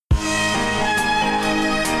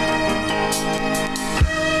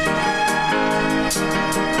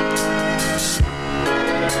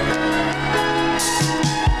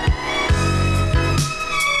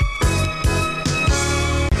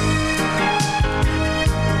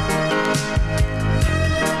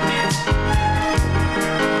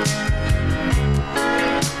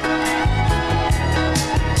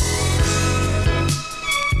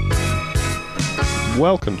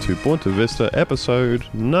welcome to Bunta Vista episode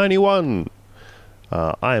 91.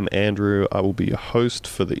 I am Andrew. I will be your host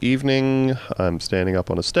for the evening. I'm standing up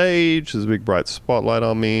on a stage. There's a big bright spotlight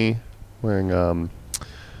on me. Wearing a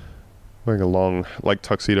long, like,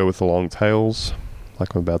 tuxedo with the long tails.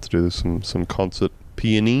 Like I'm about to do some concert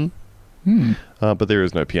peony. But there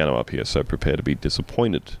is no piano up here, so prepare to be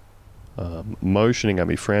disappointed. Motioning at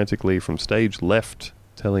me frantically from stage left,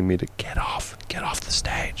 telling me to get off the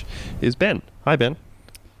stage, is Ben. Hi, Ben.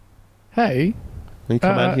 Hey. Can you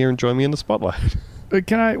come out here and join me in the spotlight?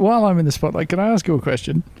 While I'm in the spotlight, can I ask you a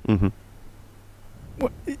question? Mm-hmm.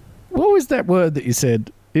 What was that word that you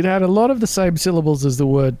said? It had a lot of the same syllables as the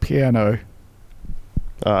word piano.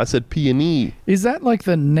 I said peony. Is that like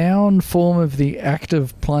the noun form of the act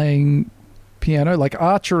of playing piano? Like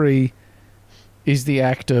archery is the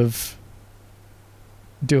act of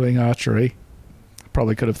doing archery.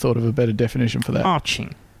 Probably could have thought of a better definition for that.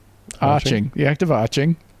 Arching. The act of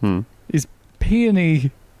arching. Is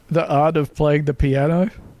peony the art of playing the piano?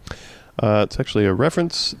 It's actually a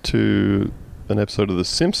reference to an episode of The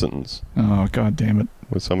Simpsons. Oh, god damn it.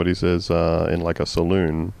 Where somebody says in like a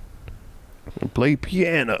saloon, play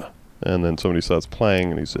piano. And then somebody starts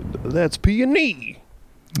playing and he said, that's peony.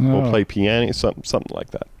 Or play piano, something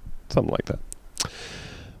like that. Something like that.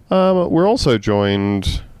 We're also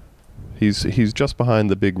joined... He's just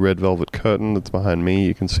behind the big red velvet curtain that's behind me.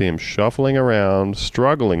 You can see him shuffling around,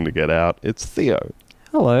 struggling to get out. It's Theo.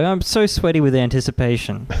 Hello, I'm so sweaty with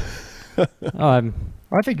anticipation. I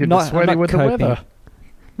think you're not sweaty with coping. the weather.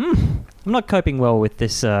 I'm not coping well with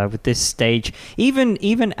this stage.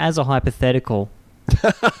 Even as a hypothetical,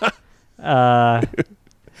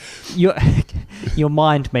 your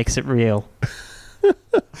mind makes it real.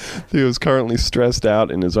 Theo's currently stressed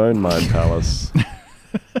out in his own mind palace.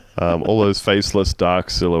 All those faceless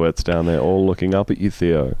dark silhouettes down there all looking up at you,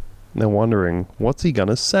 Theo. And they're wondering, what's he going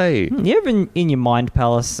to say? You ever in your mind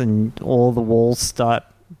palace and all the walls start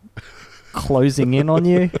closing in on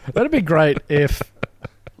you? That'd be great if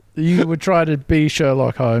you would try to be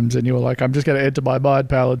Sherlock Holmes and you were like, I'm just going to enter my mind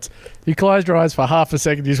palace. You closed your eyes for half a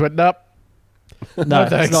second, you just went, nope. No,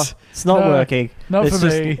 thanks. It's not working. Not it's for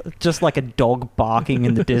me. Just like a dog barking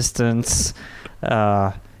in the distance.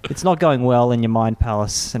 It's not going well in your mind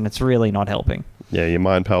palace, and it's really not helping. Yeah, your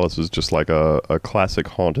mind palace is just like a classic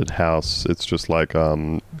haunted house. It's just like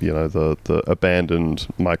the abandoned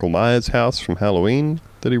Michael Myers house from Halloween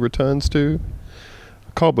that he returns to.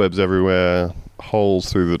 Cobwebs everywhere,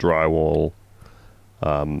 holes through the drywall.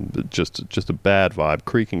 Just a bad vibe.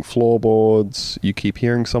 Creaking floorboards. You keep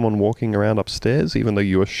hearing someone walking around upstairs, even though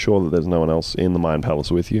you are sure that there's no one else in the mind palace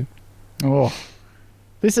with you. Oh,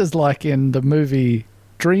 this is like in the movie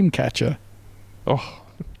Dreamcatcher. Oh,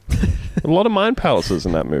 a lot of mind palaces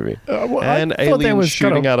in that movie, and aliens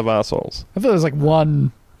shooting out of arseholes. I thought there was like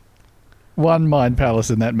one mind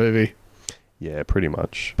palace in that movie. Yeah, pretty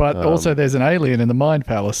much. But also, there's an alien in the mind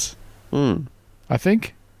palace. I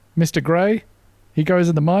think Mr. Grey. He goes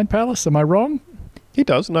in the mind palace. Am I wrong? He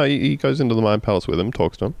does. No, he goes into the mind palace with him,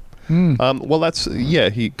 talks to him. Well, that's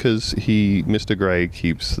because Mr. Grey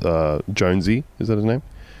keeps Jonesy. Is that his name?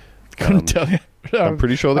 Couldn't tell you. I'm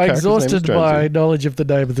pretty sure the character's name is exhausted Jonesy. my knowledge of the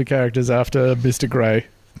name of the characters after Mr. Grey.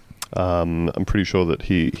 I'm pretty sure that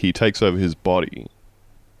he takes over his body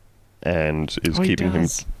and is keeping him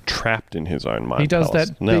trapped in his own mind. He does palace.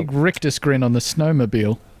 that big rictus grin on the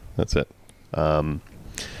snowmobile. That's it.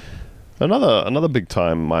 Another big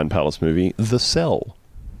time mind palace movie, The Cell.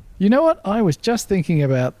 You know what? I was just thinking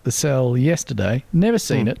about The Cell yesterday. Never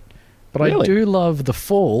seen it, but really? I do love The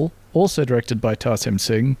Fall, also directed by Tarsem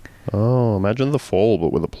Singh. Oh, imagine The Fall,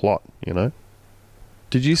 but with a plot, you know?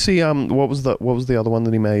 Did you see, what was the other one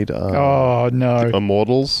that he made? Oh, no.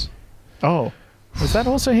 Immortals? Oh. Was that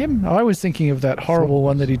also him? I was thinking of that horrible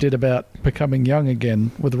one that he did about becoming young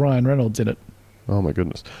again with Ryan Reynolds in it. Oh, my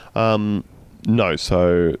goodness. No,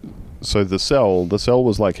 so The Cell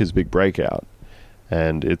was like his big breakout.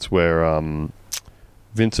 And it's where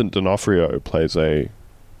Vincent D'Onofrio plays a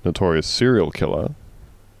notorious serial killer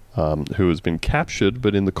who has been captured,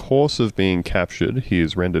 but in the course of being captured, he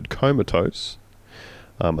is rendered comatose.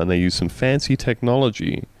 And they use some fancy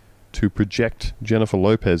technology to project Jennifer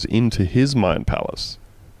Lopez into his mind palace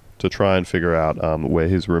to try and figure out where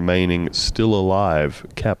his remaining still alive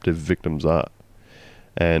captive victims are.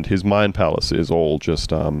 And his mind palace is all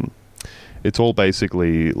just... it's all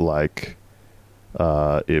basically like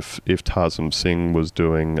if Tarsem Singh was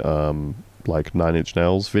doing like Nine Inch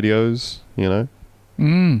Nails videos, you know?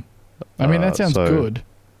 I mean, that sounds good.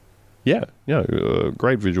 Yeah,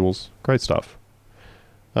 great visuals, great stuff.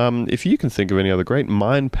 If you can think of any other great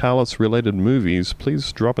Mind Palace related movies,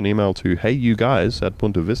 please drop an email to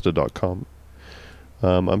heyyouguys@puntavista.com.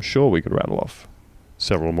 I'm sure we could rattle off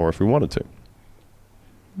several more if we wanted to.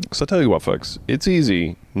 So I tell you what, folks, it's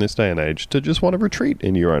easy in this day and age to just want to retreat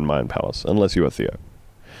in your own Mind Palace, unless you are Theo.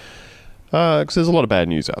 Because there's a lot of bad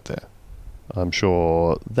news out there. I'm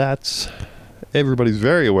sure that everybody's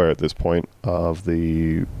very aware at this point of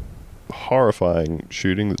the horrifying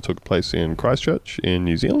shooting that took place in Christchurch in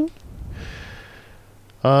New Zealand.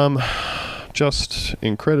 Just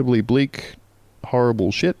incredibly bleak,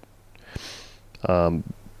 horrible shit.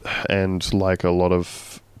 And like a lot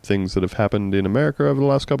of things that have happened in America over the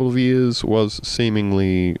last couple of years, was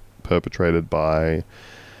seemingly perpetrated by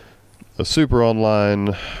a super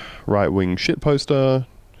online right-wing shitposter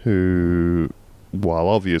who, while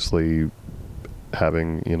obviously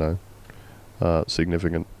having,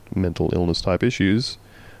 significant mental illness type issues,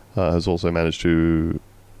 has also managed to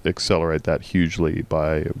accelerate that hugely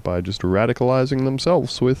by just radicalizing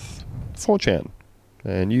themselves with 4chan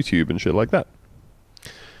and YouTube and shit like that.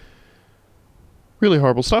 Really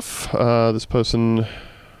horrible stuff. This person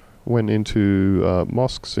went into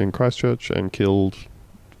mosques in Christchurch and killed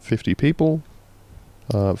 50 people,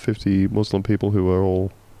 50 Muslim people who were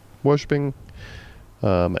all worshipping,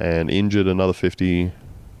 and injured another 50.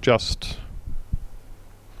 Just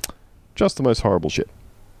the most horrible shit.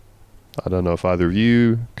 I don't know if either of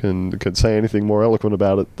you can say anything more eloquent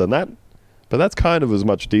about it than that, but that's kind of as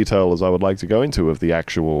much detail as I would like to go into of the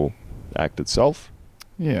actual act itself.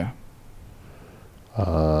 Yeah.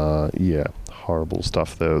 Yeah, horrible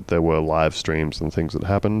stuff. There were live streams and things that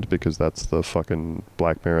happened because that's the fucking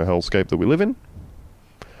Black Mirror hellscape that we live in.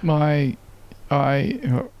 My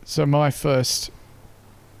first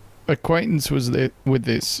acquaintance with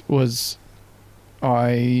this was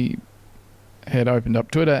I had opened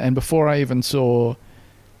up Twitter, and before I even saw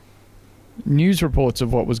news reports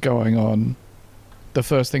of what was going on, the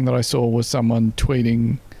first thing that I saw was someone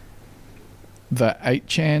tweeting the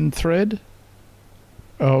 8chan thread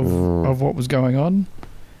of what was going on.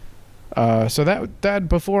 So that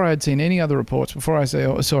before I had seen any other reports, before I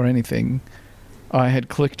saw anything, I had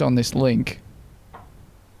clicked on this link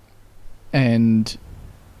and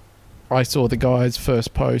I saw the guy's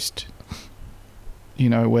first post,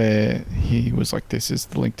 where he was like, this is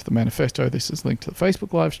the link to the manifesto, this is the link to the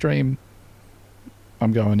Facebook live stream,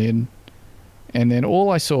 I'm going in. And then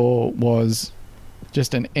all I saw was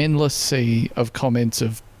just an endless sea of comments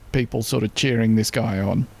of people sort of cheering this guy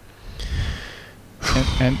on.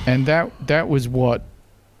 And that was what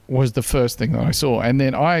was the first thing that I saw. And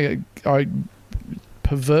then I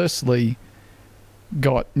perversely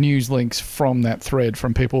got news links from that thread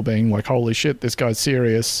from people being like, holy shit, this guy's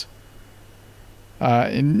serious.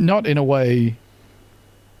 Not in a way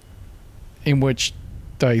in which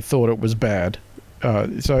they thought it was bad.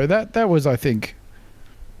 So that was, I think,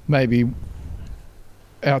 maybe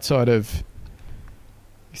outside of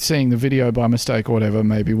seeing the video by mistake or whatever,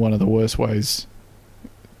 maybe one of the worst ways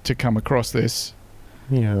to come across this.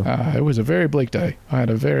 Yeah. It was a very bleak day. I had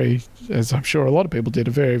as I'm sure a lot of people did,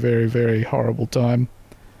 a very, very, very horrible time.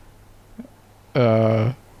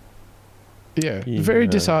 Very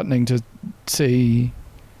disheartening to see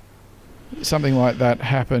something like that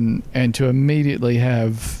happen and to immediately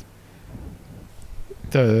have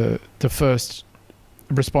the first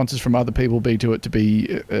responses from other people be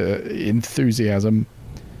enthusiasm.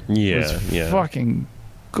 Yeah, was fucking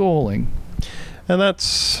galling. And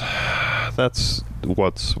that's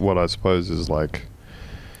what I suppose is like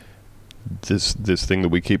this thing that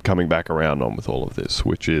we keep coming back around on with all of this,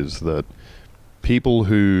 which is that people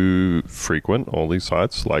who frequent all these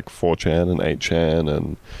sites like 4chan and 8chan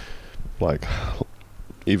and like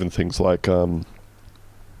even things like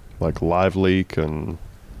LiveLeak and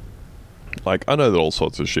like, I know that all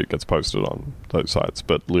sorts of shit gets posted on those sites,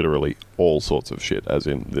 but literally all sorts of shit, as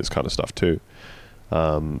in this kind of stuff too.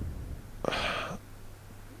 The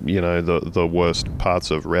worst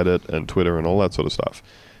parts of Reddit and Twitter and all that sort of stuff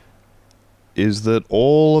is that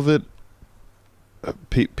all of it,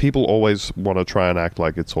 people always want to try and act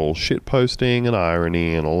like it's all shit posting and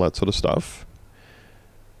irony and all that sort of stuff.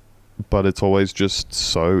 But it's always just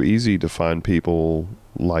so easy to find people,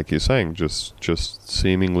 like you're saying, just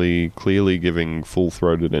seemingly clearly giving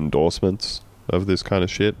full-throated endorsements of this kind of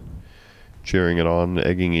shit, cheering it on,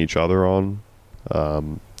 egging each other on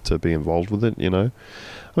to be involved with it, I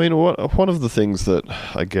mean, one of the things that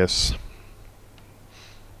I guess,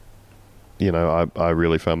 I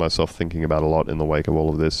really found myself thinking about a lot in the wake of all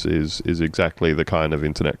of this is exactly the kind of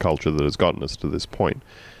internet culture that has gotten us to this point.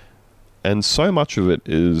 And so much of it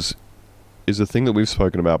is a thing that we've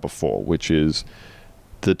spoken about before, which is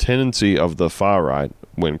the tendency of the far right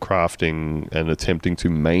when crafting and attempting to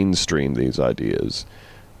mainstream these ideas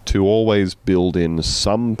to always build in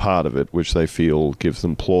some part of it which they feel gives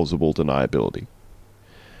them plausible deniability.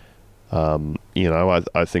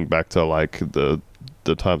 I think back to like the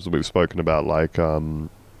times that we've spoken about, like in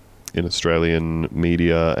Australian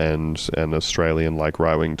media and Australian like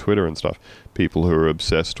right-wing Twitter and stuff, people who are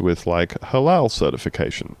obsessed with like halal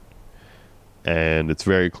certification, and it's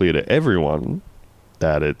very clear to everyone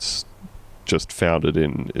that it's just founded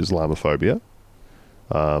in Islamophobia,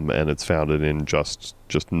 and it's founded in just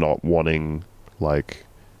not wanting like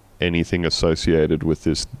anything associated with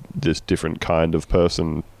this different kind of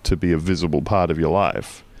person to be a visible part of your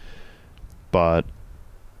life. But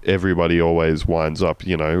everybody always winds up,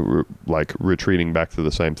 like retreating back to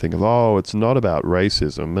the same thing of, oh, it's not about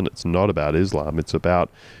racism and it's not about Islam. It's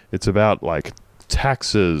about like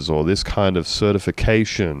taxes or this kind of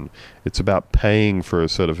certification. It's about paying for a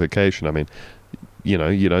certification. I mean,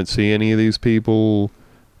 you don't see any of these people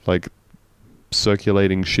like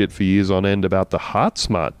circulating shit for years on end about the Heart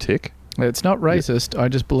Smart tick. It's not racist. I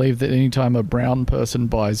just believe that anytime a brown person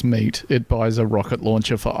buys meat, it buys a rocket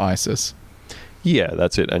launcher for ISIS. Yeah,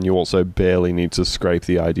 that's it. And you also barely need to scrape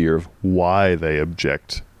the idea of why they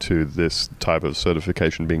object to this type of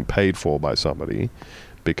certification being paid for by somebody,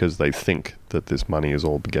 because they think that this money is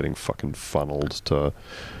all getting fucking funneled to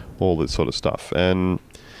all this sort of stuff. And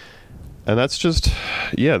that's just,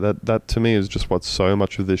 that to me is just what so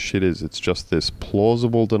much of this shit is. It's just this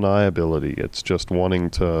plausible deniability. It's just wanting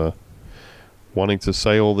to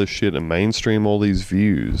say all this shit and mainstream all these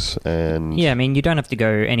views. And yeah, I mean, you don't have to go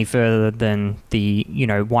any further than the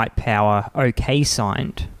white power OK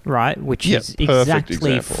sign, right? Which is exactly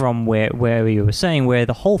example. From where you were saying, where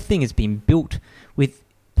the whole thing has been built with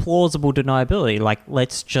plausible deniability. Like,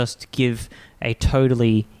 let's just give a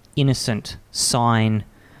totally innocent sign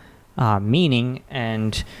meaning,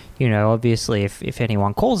 and obviously if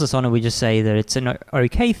anyone calls us on it, we just say that it's an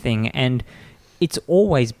okay thing. And it's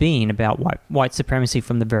always been about white supremacy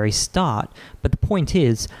from the very start. But the point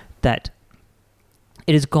is that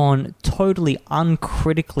it has gone totally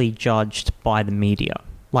uncritically judged by the media,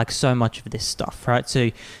 like so much of this stuff, right?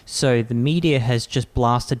 So the media has just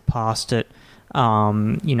blasted past it,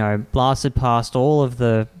 blasted past all of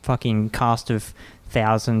the fucking cast of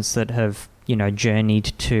thousands that have journeyed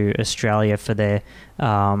to Australia for their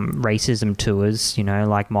racism tours,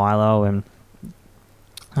 like Milo and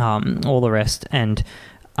all the rest, and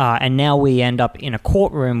now we end up in a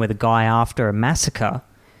courtroom with a guy after a massacre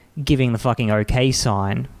giving the fucking OK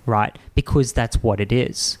sign, right? Because that's what it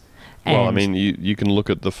is. Well, I mean, you can look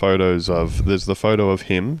at the photos of... There's the photo of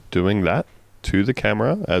him doing that to the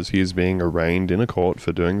camera as he is being arraigned in a court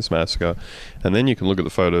for doing this massacre, and then you can look at the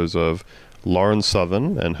photos of Lauren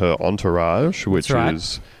Southern and her entourage, which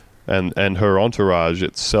is... And her entourage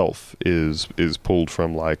itself is pulled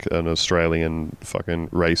from like an Australian fucking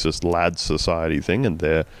racist lad society thing, and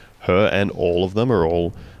her and all of them are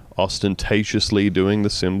all ostentatiously doing the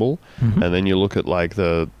symbol. Mm-hmm. And then you look at like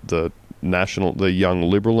the young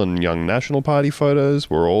Liberal and young National Party photos,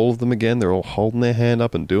 where all of them again, they're all holding their hand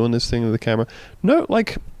up and doing this thing to the camera. No,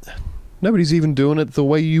 like... Nobody's even doing it the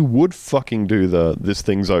way you would fucking do this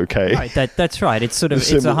thing's okay. Right, that's right. It's sort of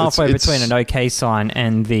it's a halfway between an okay sign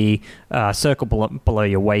and the circle below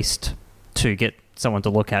your waist to get someone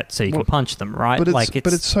to look at so you can punch them, right?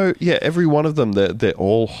 But it's so every one of them they're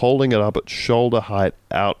all holding it up at shoulder height,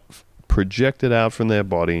 out projected out from their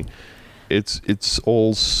body. It's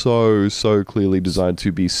all so clearly designed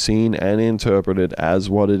to be seen and interpreted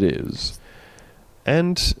as what it is,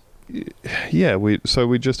 and. Yeah, we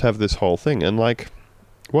just have this whole thing, and like,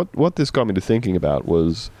 what this got me to thinking about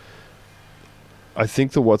was, I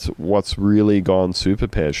think that what's really gone super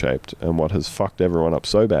pear-shaped and what has fucked everyone up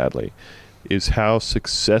so badly is how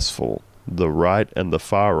successful the right and the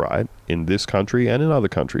far right in this country and in other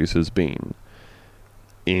countries has been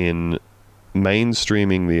in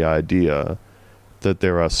mainstreaming the idea that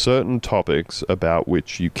there are certain topics about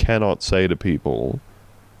which you cannot say to people,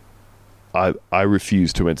 I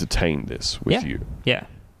refuse to entertain this with you. Yeah.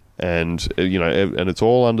 And, and it's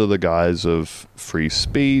all under the guise of free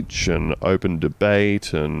speech and open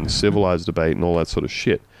debate and civilized debate and all that sort of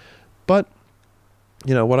shit. But,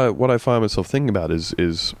 what I find myself thinking about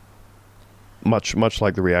is much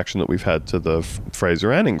like the reaction that we've had to the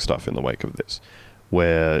Fraser Anning stuff in the wake of this,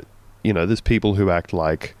 where, there's people who act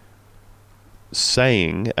like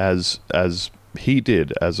saying, as he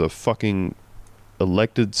did, as a fucking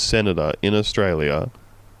elected senator in Australia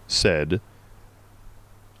said,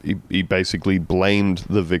 he basically blamed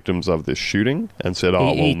the victims of this shooting and said,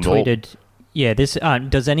 he tweeted Yeah, this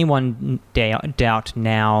does anyone doubt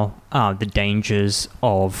now the dangers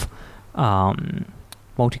of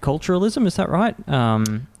multiculturalism? Is that right?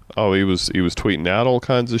 Oh, he was tweeting out all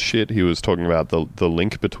kinds of shit. He was talking about the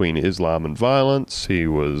link between Islam and violence. He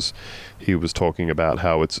was talking about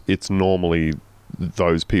how it's normally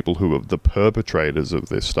those people who are the perpetrators of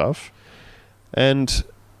this stuff, and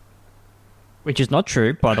which is not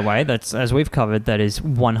true, by the way. That's, as we've covered, that is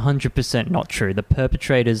 100% not true. The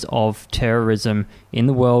perpetrators of terrorism in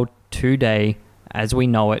the world today, as we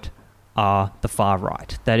know it, are the far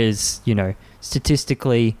right. That is,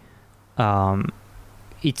 statistically,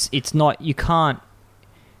 it's not. You can't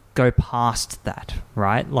go past that,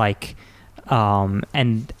 right? Like,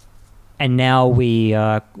 and now we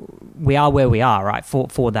are where we are, right?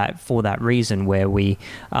 For that reason, where we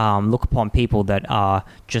look upon people that are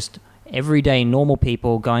just everyday normal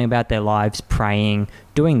people going about their lives, praying,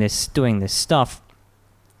 doing this stuff,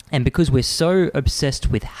 and because we're so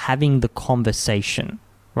obsessed with having the conversation,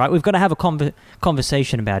 right? We've got to have a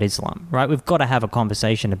conversation about Islam, right? We've got to have a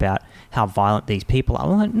conversation about how violent these people are.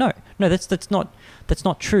 Like, no, that's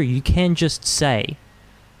not true. You can just say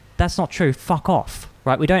that's not true. Fuck off,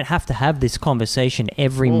 right? We don't have to have this conversation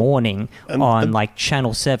every morning on like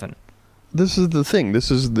Channel 7. This is the thing. This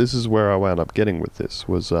is where I wound up getting with this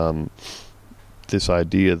was this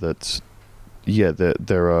idea that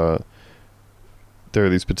there are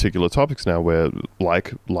these particular topics now where,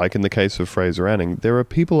 like in the case of Fraser Anning, there are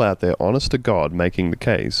people out there, honest to God, making the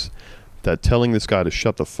case that telling this guy to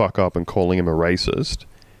shut the fuck up and calling him a racist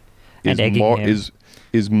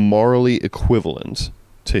is morally equivalent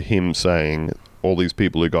to him saying all these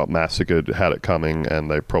people who got massacred had it coming and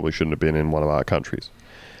they probably shouldn't have been in one of our countries.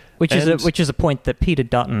 Which is a point that Peter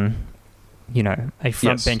Dutton, a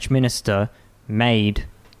front bench minister, made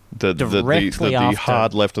directly the after.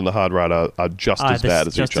 Hard left and the hard right are just as bad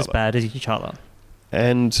as each other. Just as bad as each other.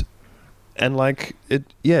 And like it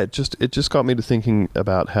just got me to thinking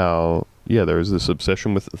about how there is this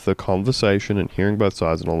obsession with the conversation and hearing both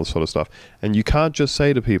sides and all this sort of stuff. And you can't just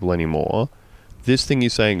say to people anymore, this thing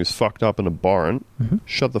you're saying is fucked up and abhorrent. Mm-hmm.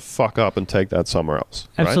 Shut the fuck up and take that somewhere else.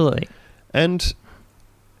 Absolutely. Right?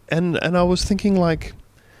 And I was thinking like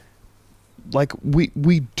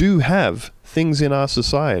we do have things in our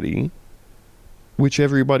society which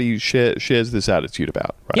everybody shares this attitude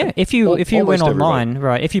about, right? Yeah, if you went online,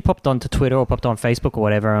 right, if you popped onto Twitter or popped on Facebook or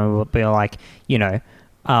whatever and would be like,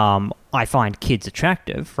 I find kids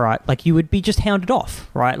attractive, right? Like you would be just hounded off,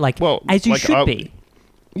 right? Like, as you should be.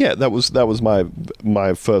 Yeah, that was my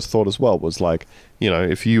first thought as well, was like,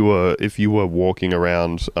 if you were walking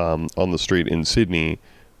around on the street in Sydney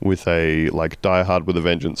with a like Die Hard with a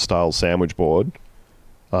Vengeance style sandwich board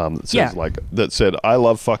that said I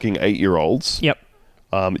love fucking 8-year-olds. Yep.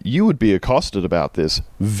 You would be accosted about this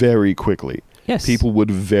very quickly. Yes. People would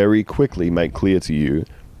very quickly make clear to you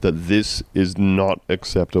that this is not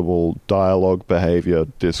acceptable dialogue, behavior,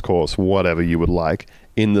 discourse, whatever you would like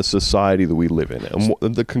in the society that we live in.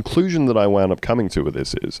 And the conclusion that I wound up coming to with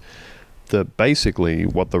this is that basically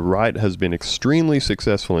what the right has been extremely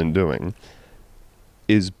successful in doing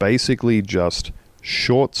is basically just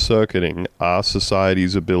short-circuiting our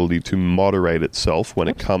society's ability to moderate itself when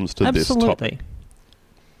it comes to this topic.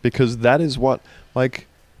 Because that is what, like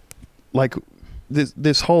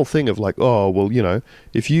this whole thing of like, oh, well,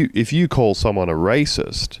 if you call someone a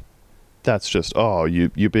racist, that's just,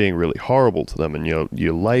 you're being really horrible to them and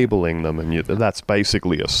you're labeling them and that's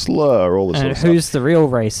basically a slur, all this sort of stuff. Who's the real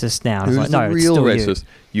racist now? Who's the real racist?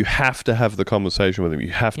 You have to have the conversation with them.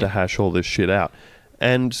 You have to hash all this shit out.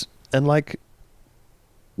 And like,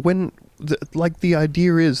 when the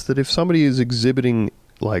idea is that if somebody is exhibiting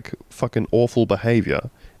like fucking awful behavior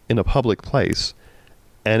in a public place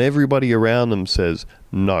and everybody around them says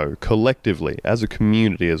no, collectively as a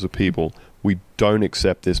community, as a people, we don't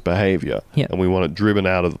accept this behavior and we want it driven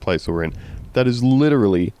out of the place that we're in, that is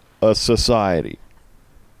literally a society.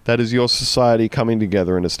 That is your society coming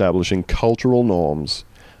together and establishing cultural norms,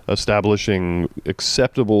 establishing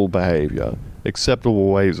acceptable behavior,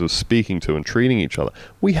 acceptable ways of speaking to and treating each other.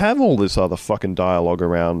 We have all this other fucking dialogue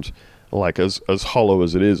around, like, as hollow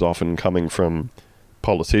as it is, often coming from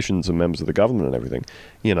politicians and members of the government and everything.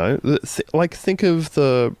 Think of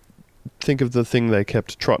the thing they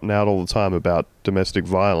kept trotting out all the time about domestic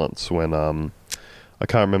violence when I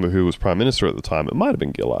can't remember who was Prime Minister at the time. It might have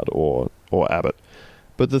been Gillard or Abbott.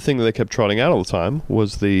 But the thing that they kept trotting out all the time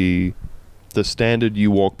was the standard you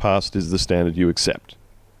walk past is the standard you accept.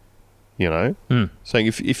 Saying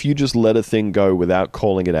if you just let a thing go without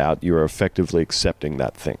calling it out, you're effectively accepting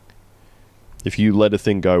that thing. If you let a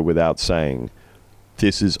thing go without saying,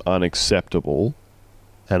 this is unacceptable,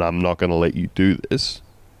 and I'm not going to let you do this,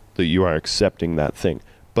 that you are accepting that thing.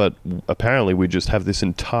 But apparently we just have this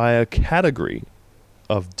entire category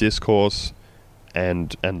of discourse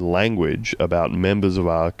and language about members of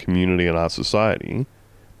our community and our society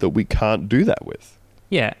that we can't do that with.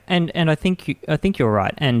 Yeah, and I think you're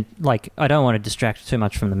right, and like I don't want to distract too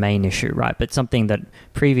much from the main issue, right? But something that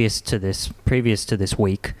previous to this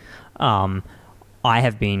week, I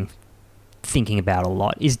have been thinking about a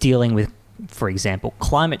lot is dealing with, for example,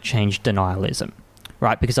 climate change denialism,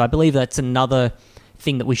 right? Because I believe that's another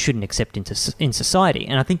thing that we shouldn't accept in society,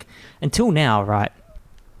 and I think until now, right,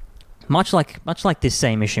 much like this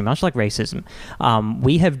same issue, much like racism,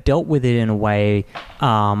 we have dealt with it in a way,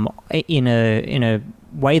 in a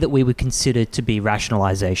way that we would consider to be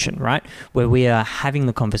rationalization, right? Where we are having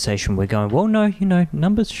the conversation, we're going, well, no,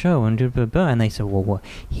 numbers show, and blah, blah, blah. And they say, well,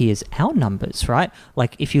 here's our numbers, right?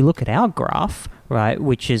 Like if you look at our graph, right,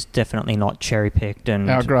 which is definitely not cherry picked, and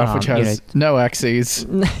our graph, which has no axes,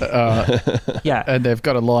 yeah, and they've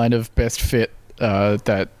got a line of best fit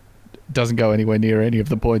that doesn't go anywhere near any of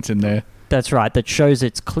the points in there. That's right. That shows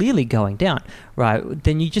it's clearly going down, right?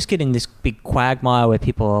 Then you just get in this big quagmire where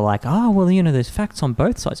people are like, oh, well, there's facts on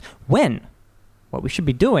both sides. When what we should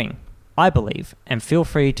be doing, I believe, and feel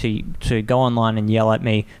free to go online and yell at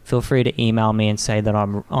me. Feel free to email me and say that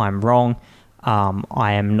I'm wrong.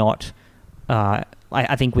 I am not.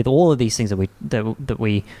 I think with all of these things that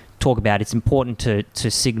we talk about, it's important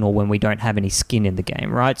to signal when we don't have any skin in the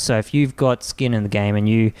game, right? So if you've got skin in the game and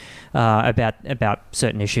you about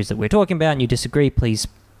certain issues that we're talking about and you disagree, please,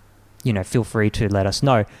 feel free to let us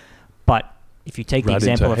know. But if you take the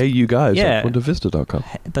example of hey you guys at WonderVista.com.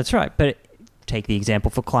 That's right. But take the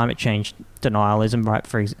example for climate change denialism, right?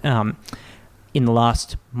 For in the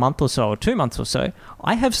last month or so, or 2 months or so,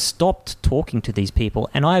 I have stopped talking to these people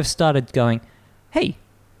and I have started going, hey,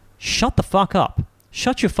 shut the fuck up.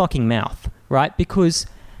 Shut your fucking mouth, right? Because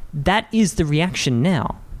that is the reaction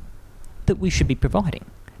now that we should be providing.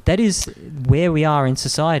 That is where we are in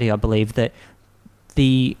society, I believe, that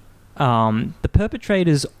the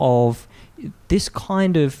perpetrators of this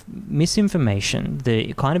kind of misinformation,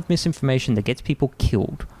 the kind of misinformation that gets people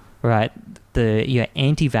killed, right? Your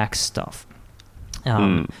anti-vax stuff,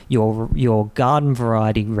 your garden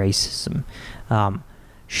variety racism,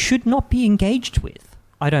 should not be engaged with,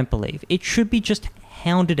 I don't believe. It should be just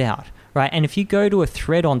hounded out, right? And if you go to a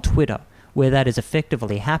thread on Twitter where that has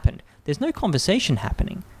effectively happened, there's no conversation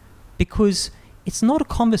happening because it's not a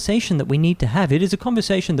conversation that we need to have. It is a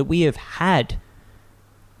conversation that we have had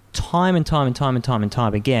time and time and time and time and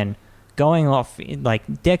time again, going off in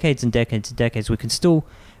like decades and decades and decades. We can still,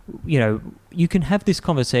 you can have this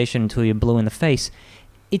conversation until you're blue in the face.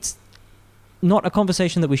 It's not a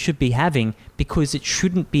conversation that we should be having because it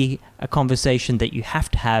shouldn't be a conversation that you have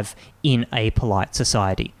to have in a polite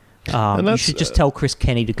society. You should just tell Chris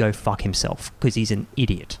Kenny to go fuck himself because he's an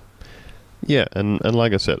idiot. Yeah, and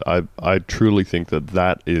like I said, I truly think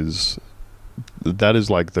that is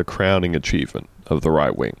like the crowning achievement of the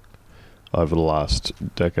right wing over the last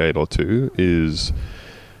decade or two is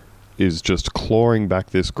just clawing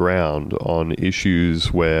back this ground on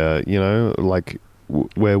issues where,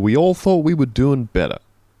 where we all thought we were doing better,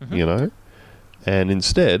 and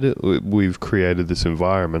instead we've created this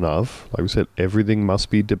environment of, like we said, everything must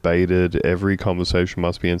be debated, every conversation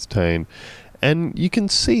must be entertained, and you can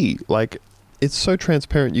see, like, it's so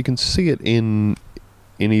transparent, you can see it in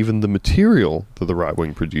even the material that the right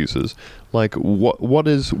wing produces. Like, what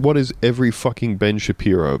is every fucking Ben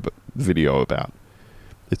Shapiro video about?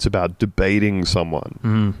 It's about debating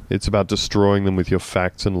someone. It's about destroying them with your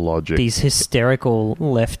facts and logic. These hysterical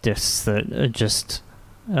leftists that are just,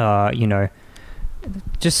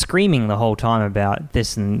 just screaming the whole time about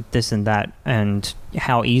this and that, and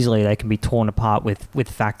how easily they can be torn apart with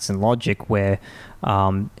facts and logic. Where,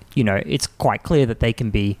 it's quite clear that they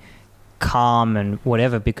can be calm and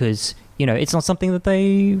whatever because it's not something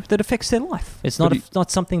that affects their life. It's not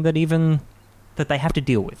something that even that they have to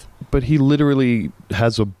deal with. But he literally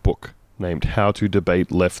has a book named How to Debate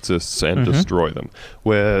Leftists and Destroy Them,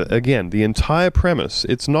 where, again, the entire premise,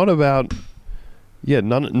 it's not about,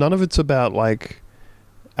 none of it's about, like,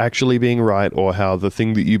 actually being right or how the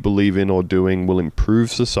thing that you believe in or doing will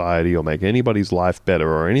improve society or make anybody's life better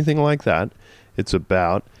or anything like that. It's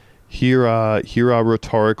about, here are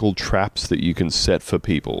rhetorical traps that you can set for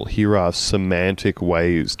people. Here are semantic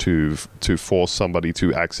ways to force somebody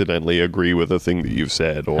to accidentally agree with a thing that you've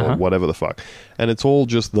said or whatever the fuck. And it's all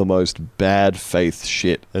just the most bad faith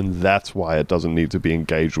shit, and that's why it doesn't need to be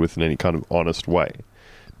engaged with in any kind of honest way.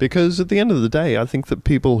 Because at the end of the day, I think that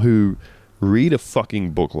people who read a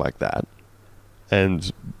fucking book like that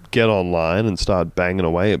and get online and start banging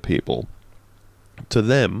away at people, to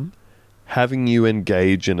them, having you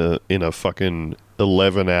engage in a fucking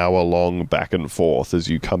 11-hour long back and forth as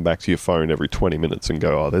you come back to your phone every 20 minutes and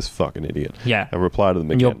go, oh, this fucking idiot. Yeah. And reply to them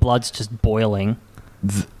again. And your blood's just boiling.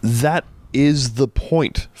 That is the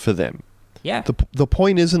point for them. Yeah. The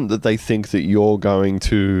point isn't that they think that you're going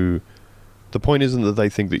to... The point isn't that they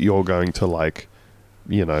think that you're going to, like,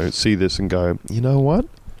 you know, see this and go, you know what?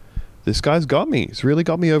 This guy's got me. He's really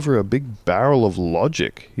got me over a big barrel of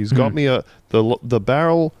logic. He's got me the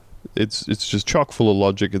barrel... It's just chock full of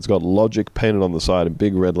logic. It's got logic painted on the side in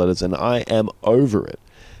big red letters, and I am over it.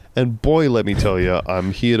 And boy, let me tell you,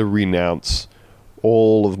 I'm here to renounce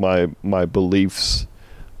all of my beliefs,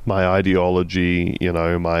 my ideology, you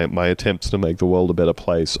know, my attempts to make the world a better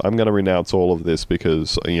place. I'm going to renounce all of this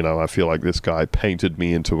because, you know, I feel like this guy painted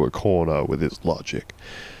me into a corner with his logic.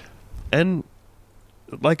 And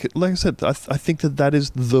like I said, I think that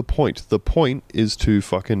is the point. The point is to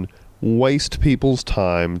fucking waste people's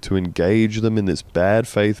time, to engage them in this bad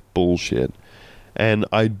faith bullshit, and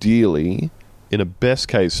ideally, in a best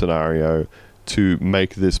case scenario, to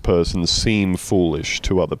make this person seem foolish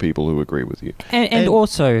to other people who agree with you. And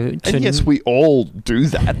also... And yes, we all do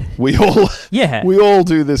that. We all... Yeah. We all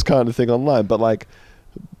do this kind of thing online, but like...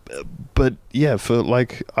 But yeah, for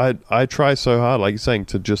like... I try so hard, like you're saying,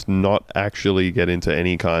 to just not actually get into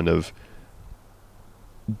any kind of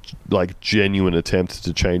like genuine attempt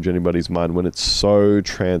to change anybody's mind when it's so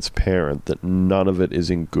transparent that none of it is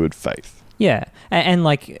in good faith. Yeah, and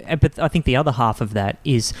like, but I think the other half of that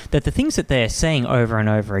is that the things that they're saying over and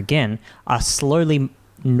over again are slowly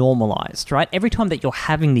normalized, right? Every time that you're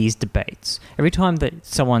having these debates, every time that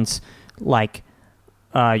someone's like,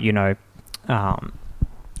 well,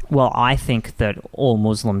 I think that all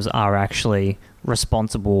Muslims are actually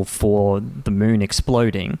responsible for the moon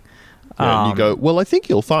exploding. Yeah, and you go, well, I think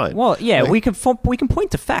you'll find. Well, yeah, like, we can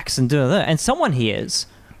point to facts and do that. And someone hears,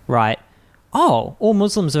 right, oh, all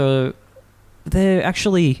Muslims they're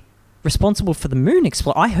actually responsible for the moon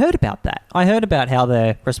exploding. I heard about that. I heard about how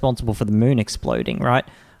they're responsible for the moon exploding, right?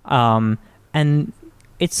 And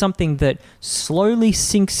it's something that slowly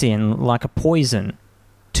sinks in like a poison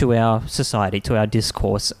to our society, to our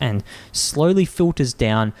discourse, and slowly filters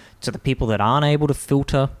down to the people that aren't able to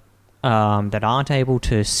filter, that aren't able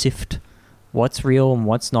to sift what's real and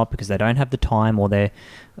what's not because they don't have the time, or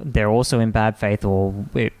they're also in bad faith, or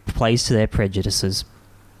it plays to their prejudices.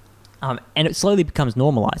 And it slowly becomes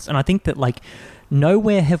normalized. And I think that, like,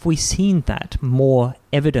 nowhere have we seen that more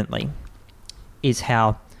evidently is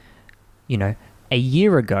how, you know, a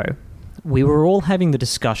year ago, we were all having the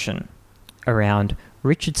discussion around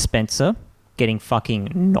Richard Spencer getting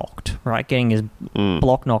fucking knocked, right? Getting his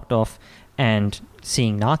block knocked off and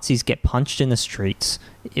seeing Nazis get punched in the streets.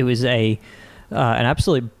 It was an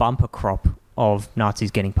absolute bumper crop of Nazis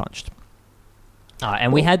getting punched.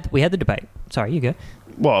 And we had the debate. Sorry, you go.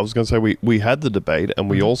 Well, I was going to say we had the debate, and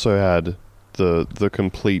we also had the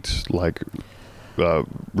complete like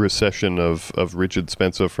recession of Richard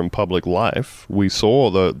Spencer from public life. We saw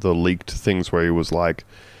the leaked things where he was like,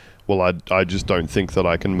 well, I just don't think that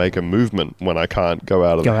I can make a movement when I can't go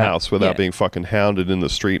out of the house without being fucking hounded in the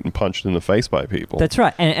street and punched in the face by people. That's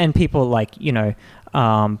right. And people like, you know,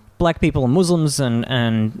 black people and Muslims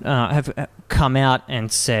and have come out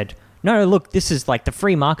and said, no, look, this is like the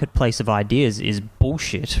free marketplace of ideas is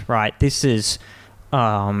bullshit, right? This is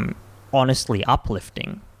honestly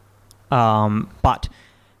uplifting. But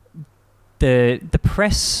the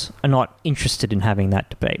press are not interested in having that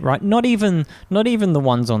debate, right? Not even the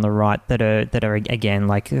ones on the right that are again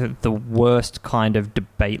like the worst kind of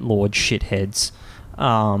debate lord shitheads.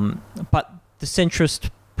 But the centrist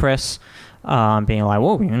press being like,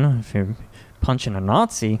 well, you know, if you're punching a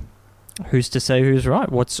Nazi, who's to say who's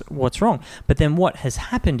right? What's wrong? But then what has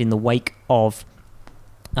happened in the wake of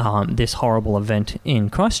this horrible event in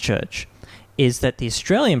Christchurch is that the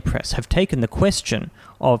Australian press have taken the question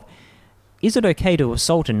of, is it okay to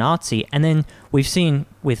assault a Nazi? And then we've seen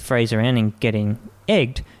with Fraser Anning getting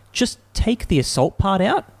egged, just take the assault part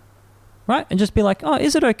out, right? And just be like, oh,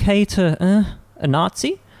 is it okay to a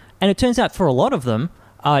Nazi? And it turns out for a lot of them,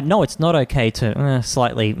 no, it's not okay to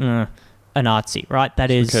slightly a Nazi, right? That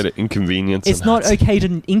is okay to inconvenience. It's not okay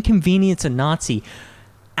to inconvenience a Nazi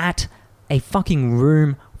at a fucking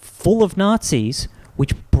room full of Nazis,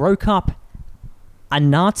 which broke up a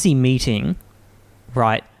Nazi meeting,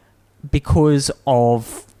 right? Because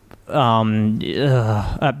of Ben,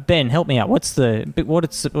 help me out. What's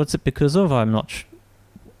it because of? I'm not sure.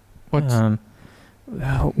 What's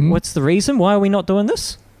the reason? Why are we not doing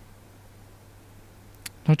this?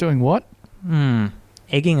 Not doing what?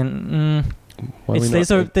 Egging and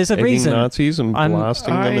There's a reason. Nazis and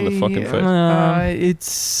blasting them in the fucking face.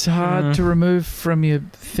 It's hard to remove from your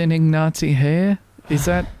thinning Nazi hair. Is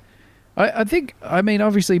that? I think. I mean,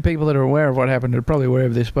 obviously, people that are aware of what happened are probably aware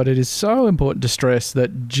of this, but it is so important to stress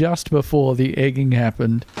that just before the egging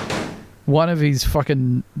happened, one of his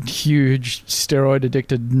fucking huge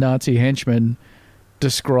steroid-addicted Nazi henchmen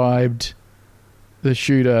described the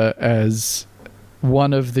shooter as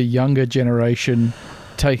one of the younger generation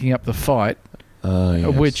taking up the fight,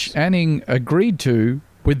 yes. which Anning agreed to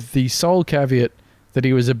with the sole caveat that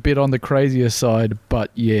he was a bit on the crazier side,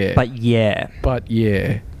 but yeah.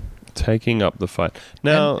 Taking up the fight.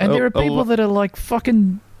 Now, and there are people that are like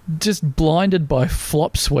fucking just blinded by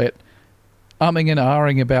flop sweat, umming and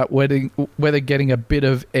ahhing about whether getting a bit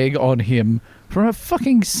of egg on him from a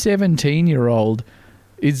fucking 17-year-old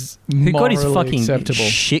is who got his morally fucking acceptable.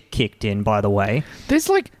 shit kicked in, by the way. There's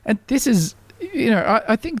like, and this is, you know,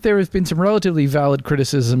 I think there have been some relatively valid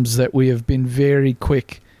criticisms that we have been very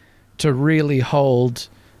quick to really hold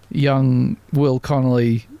young Will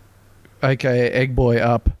Connolly, aka Egg Boy,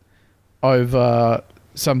 up over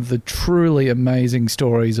some of the truly amazing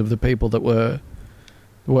stories of the people that were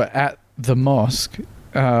at the mosque,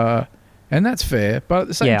 and that's fair. But at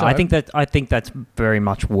the same time, I think that's very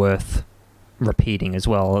much worth repeating as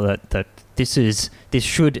well. That this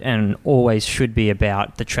should and always should be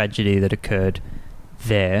about the tragedy that occurred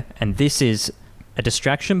there, and this is a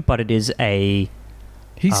distraction, but it is a.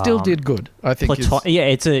 He still did good, I think.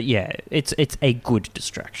 It's a good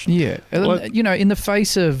distraction. Yeah, and, you know, in the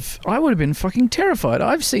face of, I would have been fucking terrified.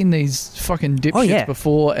 I've seen these fucking dipshits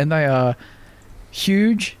before, and they are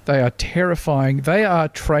huge. They are terrifying. They are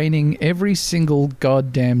training every single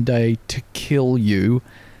goddamn day to kill you.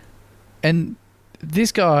 And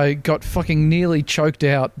this guy got fucking nearly choked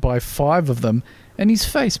out by 5 of them, and his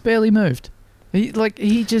face barely moved. He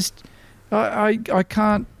just, I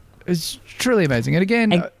can't. It's truly amazing. And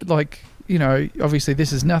again, like, you know, obviously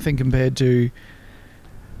this is nothing compared to,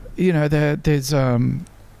 you know, there's I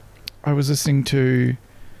was listening to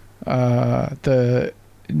the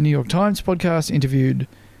New York Times podcast, interviewed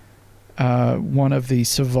one of the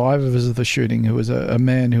survivors of the shooting, who was a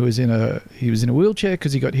man who was in a wheelchair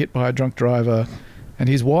because he got hit by a drunk driver, and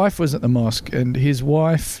his wife was at the mosque, and his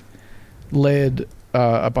wife led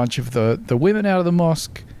a bunch of the women out of the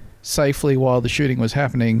mosque safely while the shooting was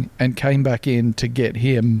happening, and came back in to get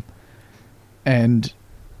him, and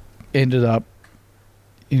ended up,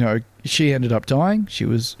 you know, she ended up dying. She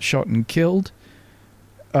was shot and killed.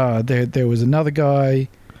 There was another guy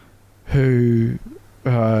who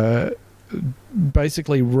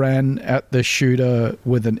basically ran at the shooter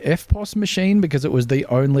with an FPOS machine because it was the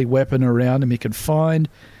only weapon around him he could find.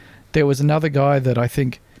 There was another guy that I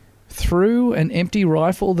think threw an empty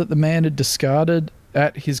rifle that the man had discarded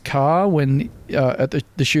at his car when at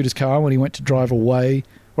the shooter's car when he went to drive away.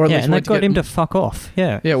 Or at least and that got him to fuck off.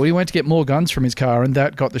 Yeah. Yeah, well, he went to get more guns from his car, and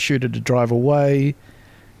that got the shooter to drive away.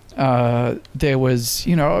 There was,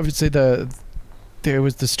 you know, obviously there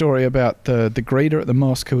was the story about the greeter at the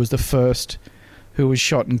mosque who was the first who was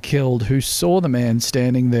shot and killed, who saw the man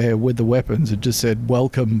standing there with the weapons and just said,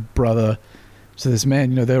 "Welcome, brother." So this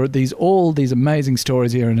man, you know, there are all these amazing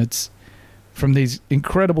stories here, and it's from these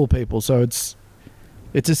incredible people. So it's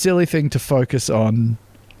a silly thing to focus on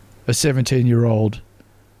a 17-year-old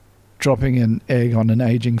dropping an egg on an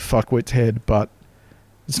aging fuckwit's head, but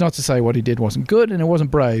it's not to say what he did wasn't good and it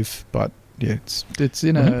wasn't brave, but yeah, it's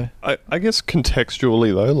in a... I guess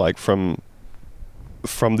contextually though, like from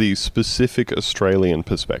the specific Australian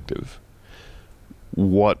perspective,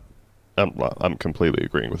 what... I'm completely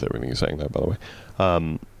agreeing with everything you're saying there, by the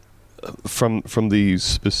way. From the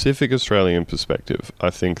specific Australian perspective, I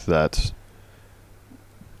think that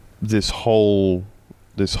this whole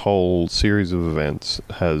series of events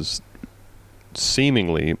has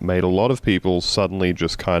seemingly made a lot of people suddenly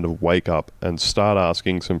just kind of wake up and start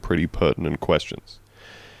asking some pretty pertinent questions.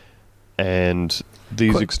 And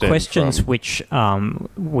these extend questions from... which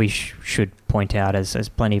we should point out, as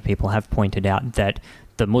plenty of people have pointed out, that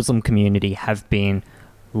the Muslim community have been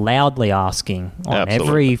loudly asking on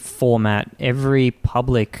every format, every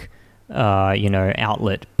public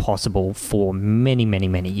outlet possible for many, many,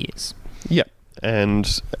 many years. Yeah,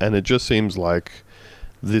 and it just seems like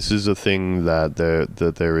this is a thing that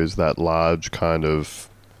there is that large kind of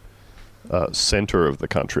center of the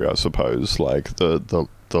country, I suppose, like the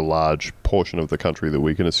large portion of the country that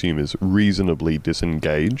we can assume is reasonably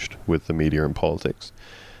disengaged with the media and politics.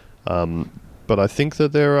 But I think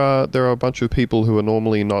that there are a bunch of people who are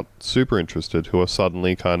normally not super interested who are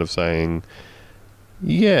suddenly kind of saying,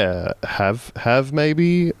 Yeah, have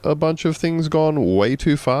maybe a bunch of things gone way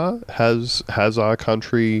too far? Has our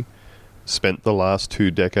country spent the last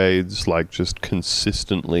 2 decades like just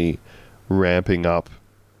consistently ramping up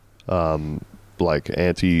like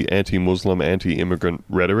anti-Muslim, anti-immigrant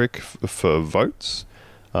rhetoric for votes?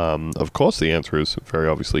 Of course, the answer is very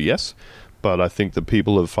obviously yes. But I think that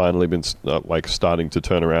people have finally been starting to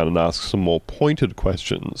turn around and ask some more pointed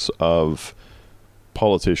questions of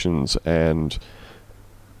politicians and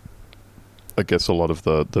I guess a lot of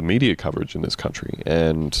the media coverage in this country.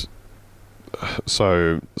 And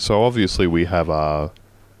so obviously we have our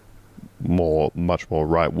much more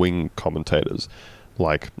right-wing commentators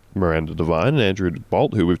like Miranda Devine and Andrew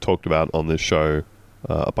Bolt, who we've talked about on this show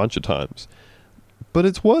a bunch of times. But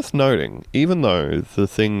it's worth noting, even though the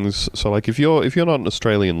things... So, like, if you're not an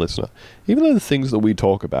Australian listener, even though the things that we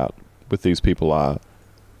talk about with these people are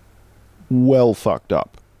well fucked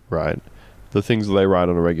up, right? The things that they write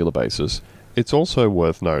on a regular basis, it's also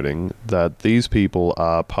worth noting that these people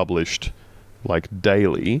are published, like,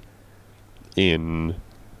 daily in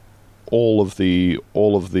all of the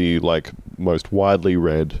like, most widely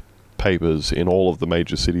read papers in all of the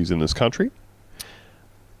major cities in this country.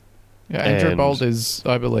 Yeah, Andrew Bolt is,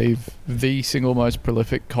 I believe, the single most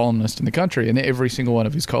prolific columnist in the country, and every single one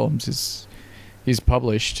of his columns is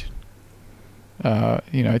published,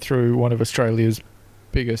 through one of Australia's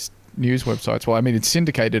biggest news websites. Well, I mean, it's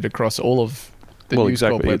syndicated across all of the News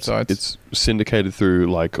Corp websites. It's syndicated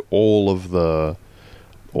through like all of the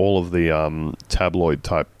tabloid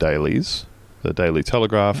type dailies, the Daily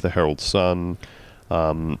Telegraph, the Herald Sun.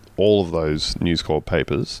 All of those News Corp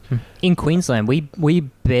papers. In Queensland, we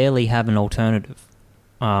barely have an alternative.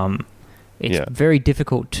 It's very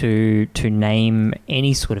difficult to name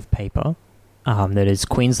any sort of paper that is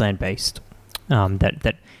Queensland-based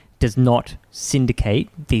that does not syndicate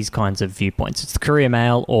these kinds of viewpoints. It's the Courier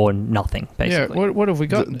Mail or nothing, basically. Yeah, what have we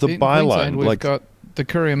got? The byline. We've got the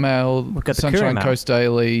Courier Mail, we've got the Sunshine Coast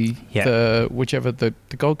Daily, yeah. the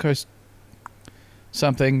Gold Coast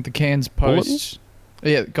something, the Cairns Post... Bulletin?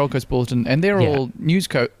 Yeah, Gold Coast Bulletin, and they're all News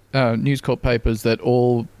Corp papers that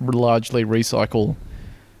all largely recycle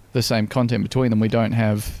the same content between them. We don't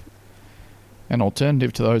have an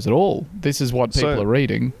alternative to those at all. This is what people are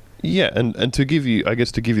reading. Yeah, and to give you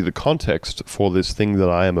the context for this thing that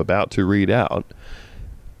I am about to read out,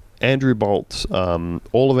 Andrew Bolt's,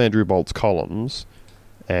 all of Andrew Bolt's columns,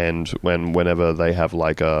 and whenever they have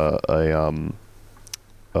like what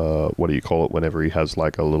do you call it? Whenever he has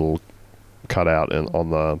like a little cut out on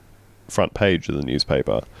the front page of the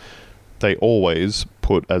newspaper, they always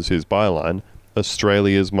put as his byline,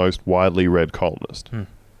 Australia's most widely read columnist.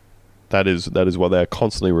 That is what they're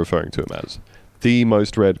constantly referring to him as. The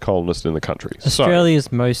most read columnist in the country.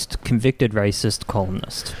 Australia's most convicted racist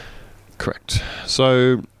columnist. Correct.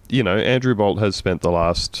 So, Andrew Bolt has spent the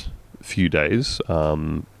last few days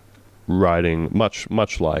writing,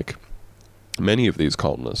 much like many of these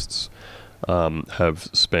columnists, have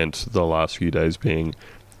spent the last few days being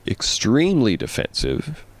extremely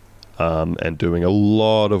defensive and doing a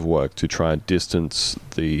lot of work to try and distance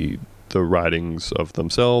the writings of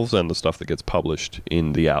themselves and the stuff that gets published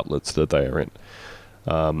in the outlets that they are in.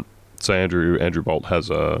 So Andrew Bolt has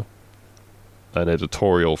an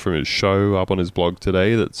editorial from his show up on his blog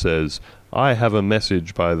today that says, I have a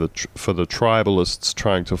message for the tribalists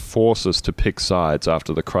trying to force us to pick sides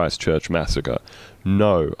after the Christchurch massacre.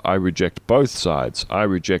 No, I reject both sides. I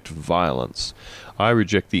reject violence. I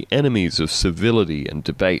reject the enemies of civility and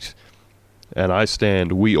debate.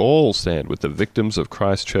 And we all stand with the victims of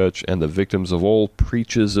Christchurch and the victims of all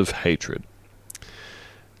preachers of hatred.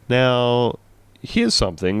 Now, here's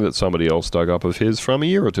something that somebody else dug up of his from a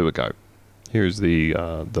year or two ago. Here's the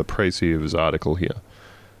précis of his article here.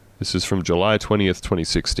 This is from July 20th,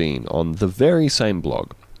 2016, on the very same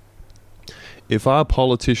blog. If our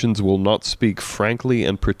politicians will not speak frankly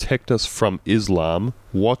and protect us from Islam,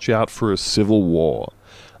 watch out for a civil war.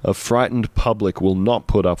 A frightened public will not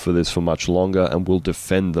put up for this for much longer and will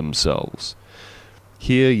defend themselves.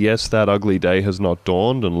 Here, yes, that ugly day has not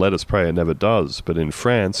dawned, and let us pray it never does. But in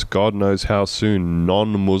France, God knows how soon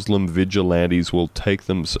non-Muslim vigilantes will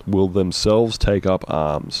themselves take up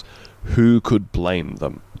arms. Who could blame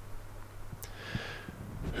them?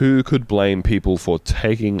 Who could blame people for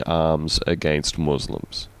taking arms against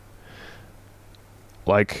Muslims?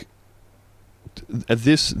 Like,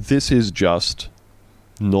 this is just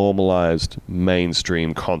normalized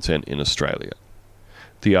mainstream content in Australia.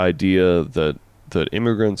 The idea that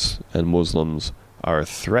immigrants and Muslims are a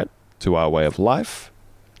threat to our way of life,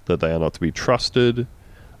 that they are not to be trusted,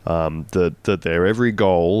 that their every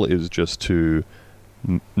goal is just to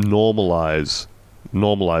normalize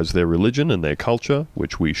normalize their religion and their culture,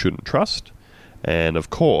 which we shouldn't trust, and of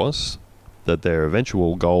course that their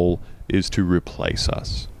eventual goal is to replace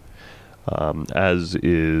us, as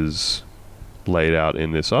is laid out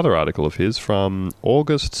in this other article of his from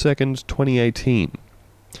August 2nd, 2018,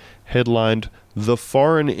 headlined "The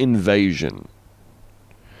Foreign Invasion."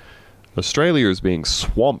 Australia is being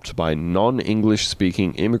swamped by non-English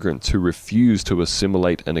speaking immigrants who refuse to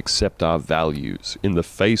assimilate and accept our values. In the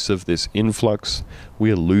face of this influx,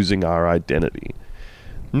 we are losing our identity.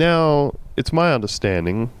 Now, it's my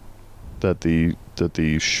understanding that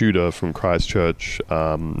the shooter from Christchurch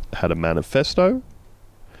had a manifesto.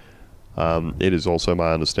 It is also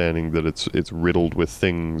my understanding that it's riddled with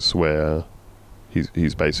things where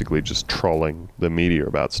he's basically just trolling the media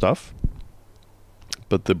about stuff.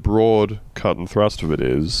 But the broad cut and thrust of it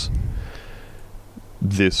is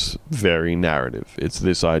this very narrative. It's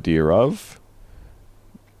this idea of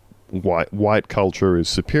white culture is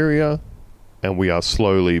superior, and we are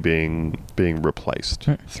slowly being replaced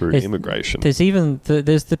through immigration. There's even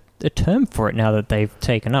there's a term for it now that they've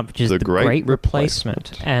taken up, which is the Great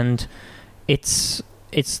Replacement. And it's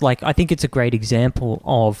like, I think it's a great example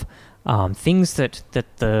of things that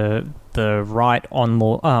the right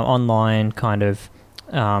online kind of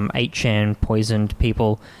 8chan poisoned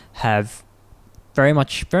people have very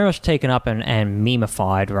much taken up and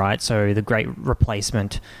memeified, right? So the Great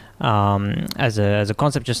Replacement as a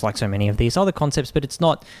concept, just like so many of these other concepts, but it's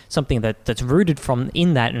not something that's rooted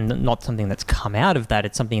in that, and not something that's come out of that.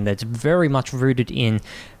 It's something that's very much rooted in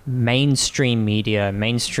mainstream media,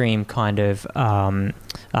 mainstream kind of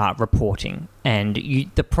reporting. And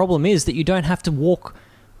the problem is that you don't have to walk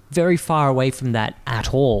very far away from that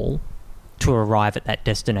at all to arrive at that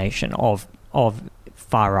destination of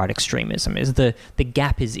far-right extremism. Is the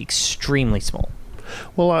gap is extremely small.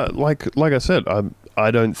 Well, like I said, I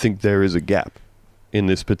don't think there is a gap in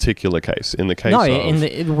this particular case. In the case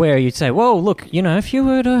where you'd say, well, look, if you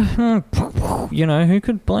were to, who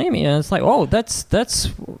could blame you? And it's like, oh, that's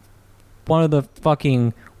one of the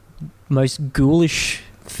fucking most ghoulish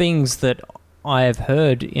things that I have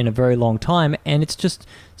heard in a very long time, and it's just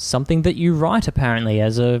something that you write apparently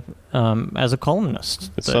as a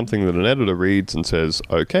columnist. It's something that an editor reads and says,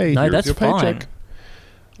 "Okay, here's your paycheck."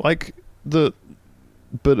 Like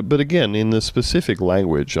but again, in the specific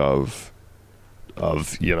language of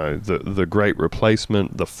the Great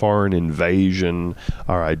Replacement, the foreign invasion,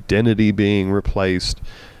 our identity being replaced,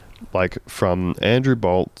 like from Andrew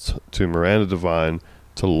Bolt to Miranda Devine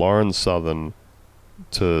to Lauren Southern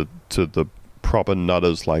to the proper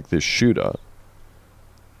nutters like this shooter.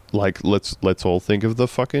 Like, let's all think of the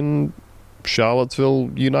fucking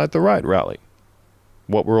Charlottesville Unite the Right rally.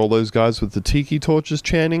 What were all those guys with the tiki torches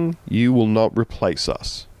chanting? "You will not replace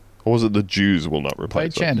us." Or was it the Jews will not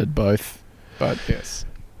replace us? They chanted both, but yes.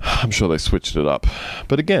 I'm sure they switched it up.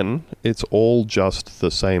 But again, it's all just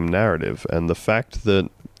the same narrative, and the fact that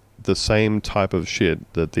the same type of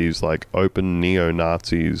shit that these like open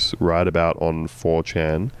neo-Nazis write about on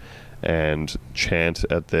 4chan and chant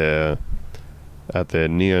at their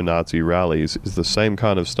neo-Nazi rallies is the same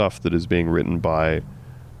kind of stuff that is being written by,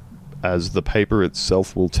 as the paper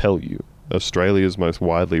itself will tell you, Australia's most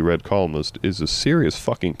widely read columnist, is a serious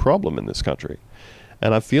fucking problem in this country.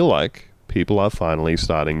 And I feel like people are finally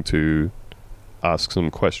starting to ask some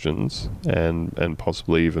questions and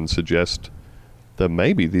possibly even suggest that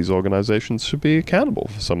maybe these organizations should be accountable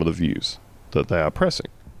for some of the views that they are pressing.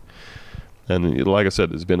 And like I said,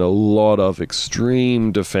 there's been a lot of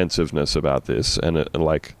extreme defensiveness about this, and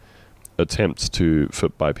like attempts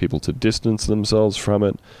by people to distance themselves from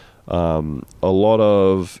it. A lot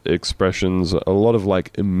of expressions, a lot of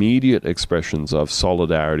like immediate expressions of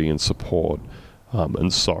solidarity and support,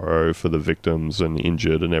 and sorrow for the victims and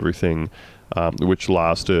injured and everything, which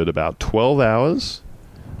lasted about 12 hours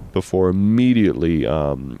before immediately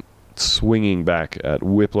swinging back at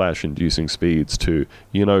whiplash-inducing speeds to,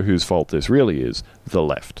 whose fault this really is, the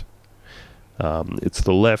left. It's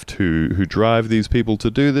the left who drive these people to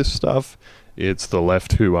do this stuff. It's the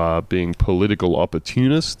left who are being political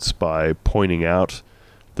opportunists by pointing out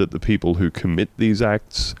that the people who commit these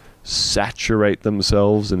acts saturate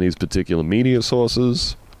themselves in these particular media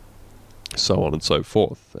sources, so on and so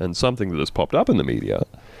forth. And something that has popped up in the media,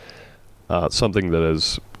 something that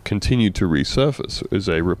has continued to resurface, is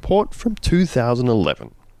a report from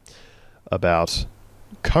 2011 about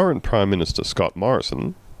current Prime Minister Scott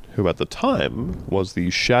Morrison, who at the time was the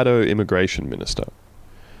shadow immigration minister,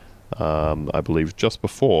 I believe just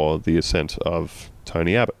before the ascent of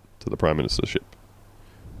Tony Abbott to the prime ministership,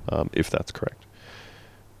 if that's correct.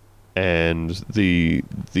 And the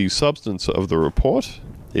substance of the report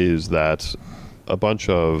is that a bunch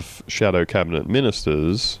of shadow cabinet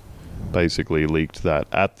ministers basically leaked that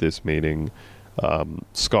at this meeting,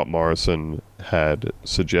 Scott Morrison had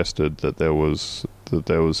suggested that there was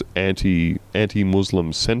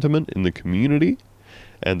anti-Muslim sentiment in the community,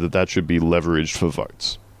 and that should be leveraged for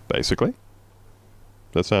votes. Basically,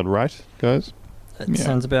 that sound right, guys? It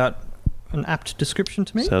sounds about an apt description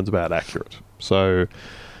to me. Sounds about accurate. So,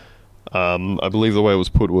 I believe the way it was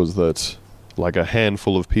put was that, like, a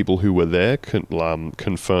handful of people who were there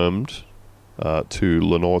confirmed to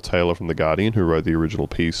Lenore Taylor from The Guardian, who wrote the original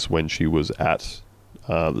piece when she was at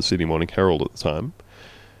the Sydney Morning Herald at the time.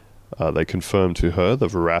 They confirmed to her the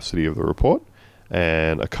veracity of the report,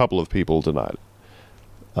 and a couple of people denied it.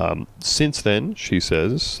 Since then, she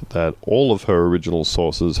says that all of her original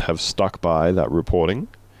sources have stuck by that reporting,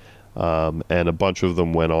 and a bunch of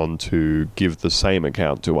them went on to give the same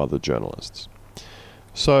account to other journalists.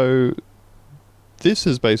 So this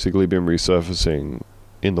has basically been resurfacing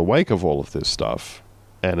in the wake of all of this stuff,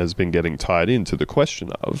 and has been getting tied into the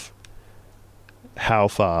question of how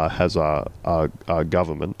far has our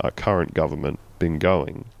government, our current government, been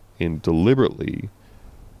going in deliberately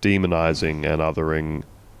demonizing and othering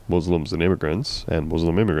Muslims and immigrants, and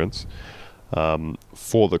Muslim immigrants,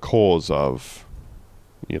 for the cause of,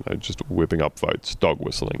 just whipping up votes, dog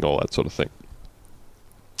whistling, all that sort of thing.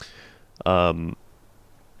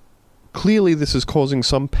 Clearly this is causing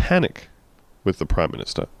some panic with the Prime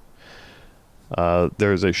Minister.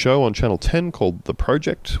 There is a show on Channel 10 called The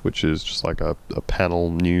Project, which is just like a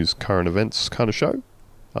panel news current events kind of show.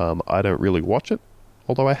 I don't really watch it,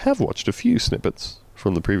 although I have watched a few snippets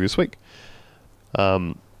from the previous week.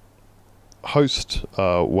 Host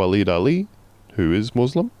Waleed Ali, who is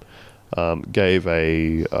Muslim, gave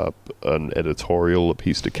an editorial, a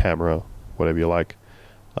piece to camera, whatever you like,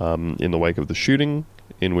 in the wake of the shooting,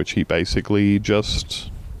 in which he basically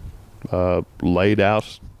just laid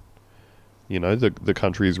out, the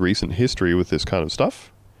country's recent history with this kind of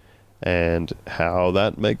stuff, and how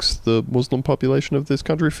that makes the Muslim population of this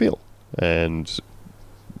country feel. And,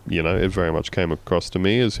 it very much came across to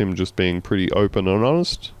me as him just being pretty open and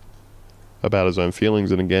honest about his own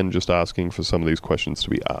feelings, and again, just asking for some of these questions to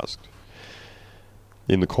be asked.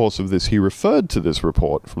 In the course of this, he referred to this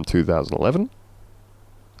report from 2011,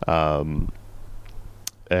 and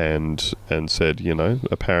said,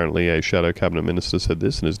 apparently a shadow cabinet minister said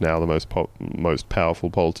this and is now the most powerful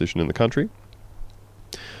politician in the country.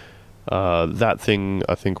 That thing,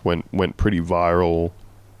 I think, went pretty viral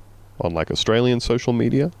on Australian social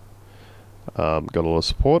media. Got a lot of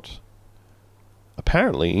support.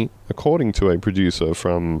 Apparently, according to a producer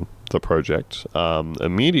from The Project,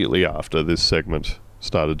 immediately after this segment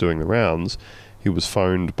started doing the rounds, he was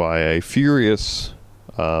phoned by a furious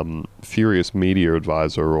media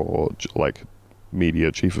advisor, or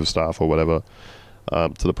media chief of staff or whatever,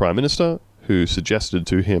 to the Prime Minister, who suggested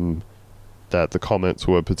to him that the comments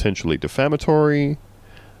were potentially defamatory,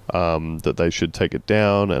 that they should take it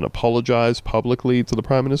down and apologize publicly to the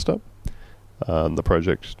Prime Minister. The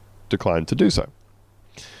Project declined to do so.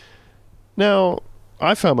 Now,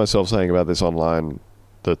 I found myself saying about this online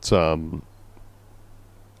that,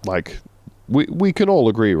 we can all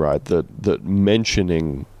agree, right, that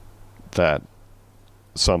mentioning that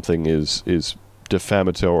something is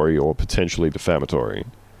defamatory or potentially defamatory,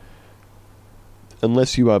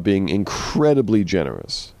 unless you are being incredibly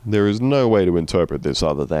generous, there is no way to interpret this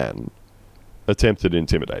other than attempted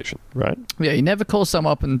intimidation, right? Yeah, you never call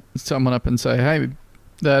someone up and say, hey,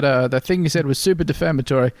 that thing you said was super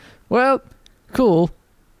defamatory. Well, cool.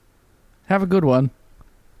 Have a good one.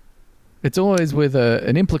 It's always with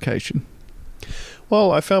an implication.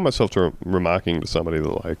 Well, I found myself remarking to somebody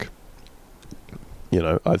that,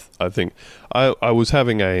 I think I was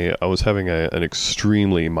having an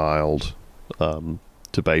extremely mild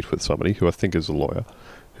debate with somebody who I think is a lawyer,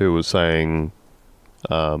 who was saying,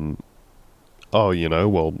 well,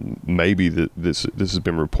 maybe this has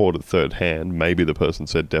been reported third hand. Maybe the person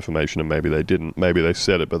said defamation and maybe they didn't. Maybe they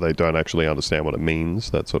said it, but they don't actually understand what it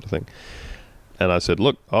means, that sort of thing. And I said,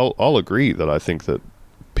 look, I'll agree that I think that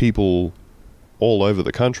people all over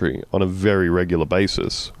the country on a very regular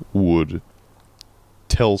basis would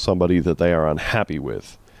tell somebody that they are unhappy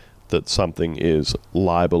with that something is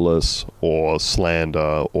libelous or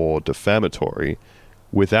slander or defamatory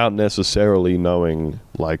without necessarily knowing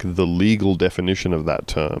the legal definition of that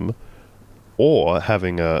term or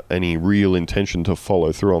having any real intention to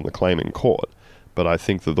follow through on the claim in court. But I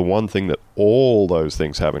think that the one thing that all those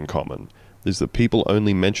things have in common is that people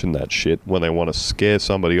only mention that shit when they want to scare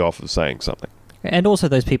somebody off of saying something. And also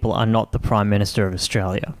those people are not the Prime Minister of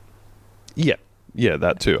Australia. Yeah,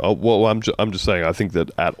 that too. Well, I'm just saying, I think that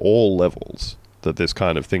at all levels, that this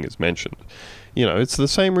kind of thing is mentioned. You know, it's the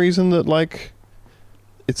same reason that like,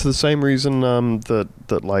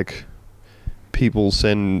 that like people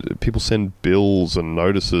send bills and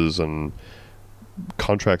notices and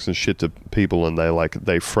contracts and shit to people, and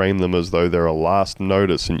they frame them as though they're a last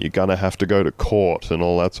notice and you're gonna have to go to court and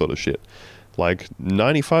all that sort of shit. Like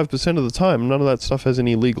 95% of the time, none of that stuff has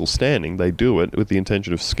any legal standing. They do it with the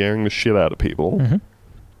intention of scaring the shit out of people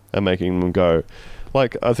and making them go.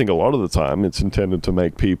 Like, I think a lot of the time it's intended to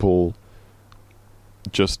make people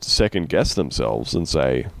just second guess themselves and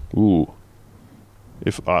say,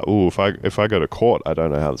 if I go to court, I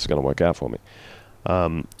don't know how this is going to work out for me.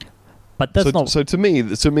 But that's not. So to me,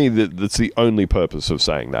 that's the only purpose of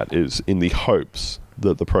saying that, is in the hopes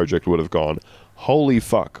that the project would have gone, holy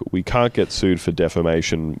fuck, we can't get sued for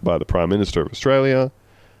defamation by the Prime Minister of Australia.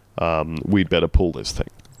 We'd better pull this thing.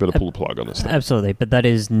 Better pull the plug on this thing. Absolutely, but that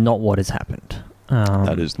is not what has happened.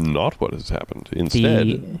 That is not what has happened.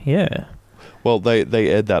 Instead, well, they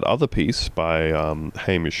aired that other piece by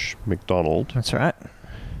Hamish MacDonald. That's right.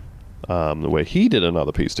 Where he did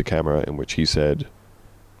another piece to camera in which he said,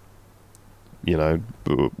 you know,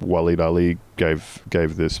 Waleed Ali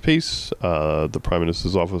gave this piece. The Prime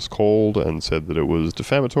Minister's office called and said that it was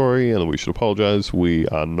defamatory and that we should apologise. We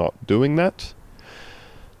are not doing that.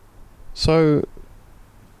 So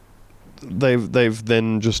they've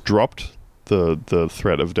then just dropped the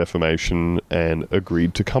threat of defamation and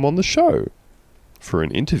agreed to come on the show for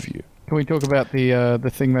an interview. Can we talk about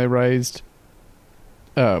the thing they raised?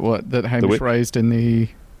 That Hamish raised in the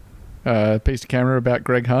piece to camera about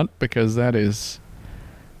Greg Hunt, because that is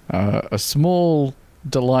a small,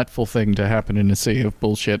 delightful thing to happen in a sea of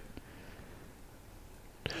bullshit.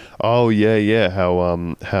 Oh yeah.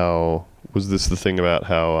 How was this the thing about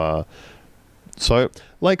how? So,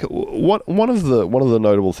 like, one of the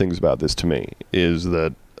notable things about this to me is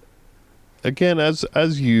that, again, as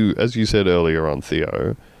you said earlier on,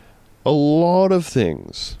 Theo, a lot of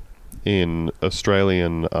things in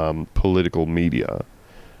Australian political media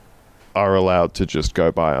are allowed to just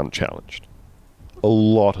go by unchallenged. A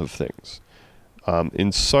lot of things.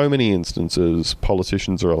 In so many instances,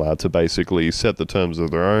 politicians are allowed to basically set the terms of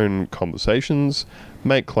their own conversations,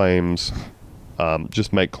 make claims,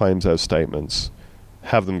 just make claims as statements,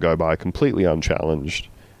 have them go by completely unchallenged,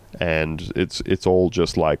 and it's all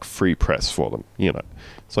just like free press for them, you know.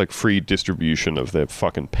 It's like free distribution of their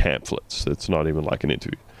fucking pamphlets. It's not even like an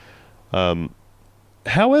interview.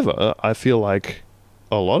 However, I feel like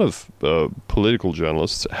a lot of political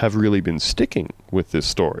journalists have really been sticking with this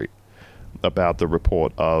story about the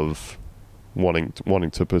report of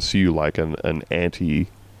wanting to pursue like an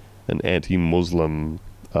anti-Muslim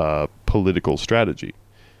political strategy,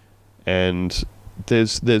 and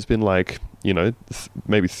there's been like, you know,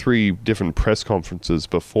 maybe 3 different press conferences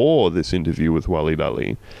before this interview with Waleed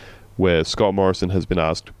Ali where Scott Morrison has been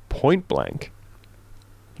asked point blank,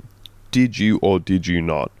 did you or did you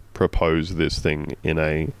not propose this thing in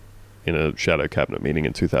a shadow cabinet meeting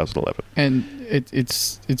in 2011? And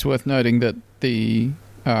it's worth noting that the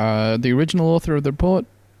original author of the report,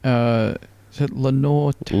 is it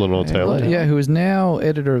Lenore Taylor? Yeah, who is now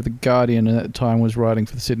editor of The Guardian and at the time was writing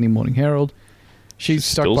for the Sydney Morning Herald. She's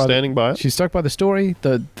still standing by it? She's stuck by the story.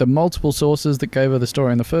 The multiple sources that gave her the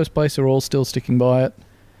story in the first place are all still sticking by it.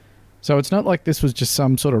 So it's not like this was just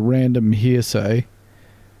some sort of random hearsay.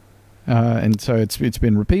 And so it's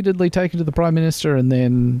been repeatedly taken to the Prime Minister, and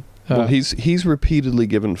then... well, he's repeatedly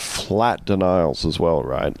given flat denials as well,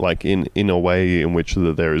 right? Like in a way in which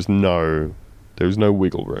there is no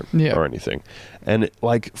wiggle room or anything. And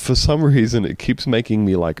like, for some reason, it keeps making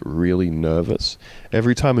me like really nervous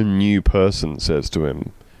every time a new person says to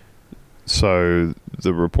him, so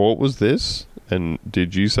the report was this, and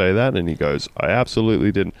did you say that? And he goes, I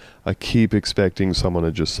absolutely didn't. I keep expecting someone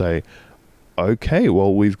to just say, okay,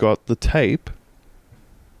 well, we've got the tape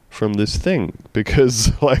from this thing,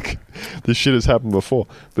 because like this shit has happened before.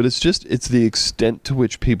 But it's the extent to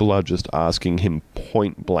which people are just asking him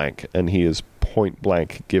point blank, and he is point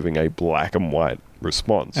blank giving a black and white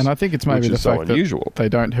response. And I think it's maybe the fact that they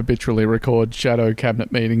don't habitually record shadow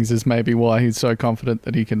cabinet meetings is maybe why he's so confident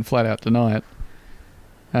that he can flat out deny it.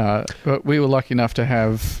 But we were lucky enough to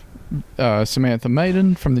have Samantha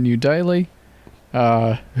Maiden from the New Daily,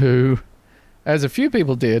 who, as a few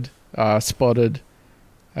people did, spotted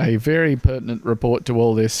a very pertinent report to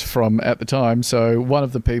all this from at the time. So one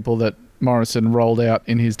of the people that Morrison rolled out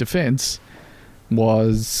in his defence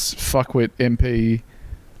was fuckwit MP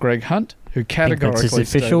Greg Hunt, who categorically that's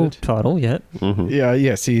his official title yet. Mm-hmm. Yeah,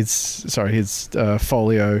 yes, his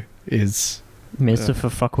folio is Minister for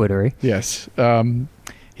Fuckwittery. Yes.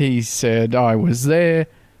 He said, I was there.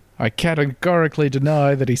 I categorically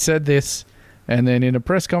deny that he said this. And then in a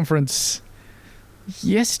press conference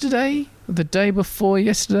yesterday, the day before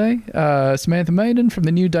yesterday, Samantha Maiden from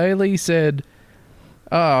the New Daily said,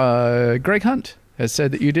 Greg Hunt has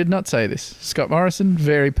said that you did not say this. Scott Morrison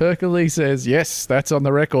very perkily says, yes, that's on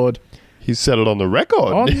the record. He said it on the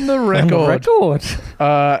record. On the record.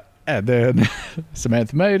 And then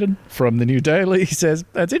Samantha Maiden from the New Daily says,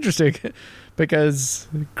 that's interesting because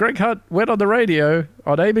Greg Hunt went on the radio,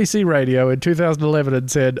 on ABC Radio in 2011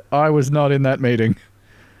 and said, I was not in that meeting.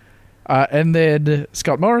 And then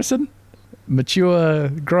Scott Morrison, mature,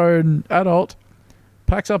 grown adult,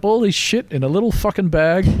 packs up all his shit in a little fucking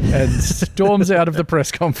bag and storms out of the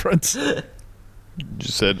press conference.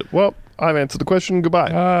 Just said, well, I've answered the question.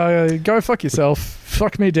 Goodbye. Go fuck yourself.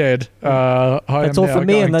 Fuck me dead. That's all from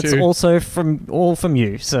me, and that's also from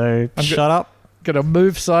you. So shut up. Gonna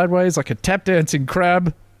move sideways like a tap dancing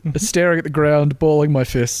crab, staring at the ground, balling my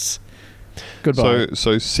fists. Goodbye.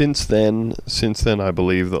 So since then, I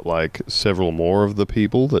believe that like several more of the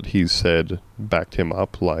people that he's said backed him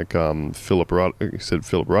up. Like Philip Ruddock. He said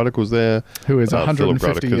Philip Ruddock was there, who is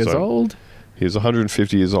 150 years old. He's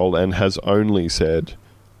 150 years old and has only said,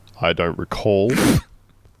 I don't recall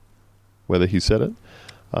whether he said it.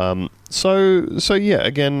 So yeah.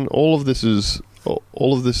 Again, all of this is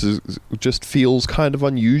just feels kind of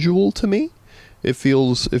unusual to me. It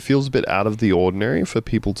feels a bit out of the ordinary for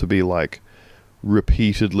people to be like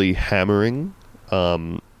repeatedly hammering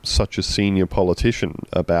such a senior politician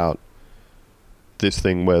about this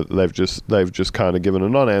thing where they've just kind of given a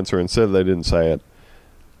non-answer and said they didn't say it.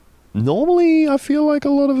 Normally, I feel like a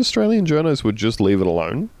lot of Australian journalists would just leave it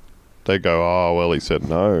alone. They go, oh, well, he said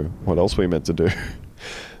no. What else were we meant to do?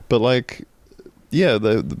 But like, yeah,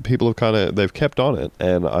 the people have they've kept on it,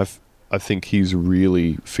 and I think he's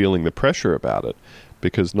really feeling the pressure about it,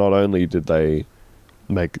 because not only did they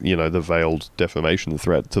make, the veiled defamation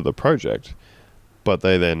threat to the project, but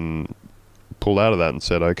they then pulled out of that and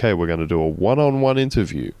said, okay, we're going to do a one-on-one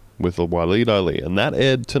interview with Waleed Ali, and that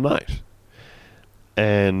aired tonight.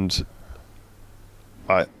 And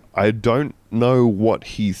I don't know what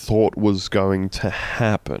he thought was going to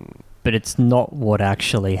happen. But it's not what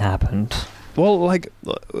actually happened. Well,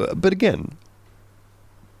 but again,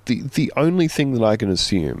 the only thing that I can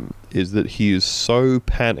assume is that he is so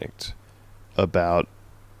panicked about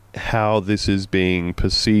how this is being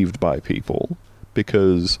perceived by people,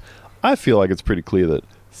 because I feel like it's pretty clear that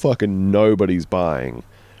fucking nobody's buying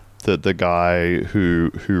that the guy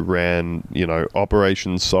who ran,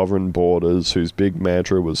 Operation Sovereign Borders, whose big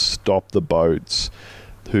mantra was stop the boats,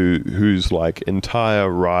 whose like entire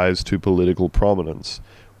rise to political prominence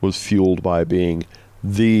was fueled by being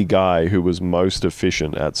the guy who was most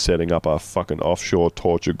efficient at setting up our fucking offshore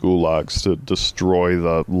torture gulags to destroy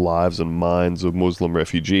the lives and minds of Muslim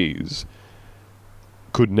refugees,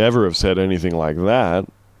 could never have said anything like that.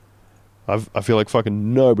 I feel like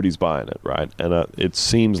fucking nobody's buying it, right? And it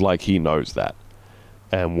seems like he knows that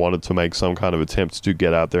and wanted to make some kind of attempt to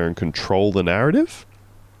get out there and control the narrative.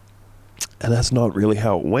 And that's not really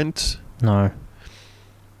how it went. No.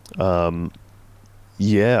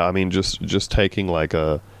 Yeah, I mean, just taking like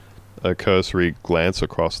a cursory glance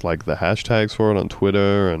across like the hashtags for it on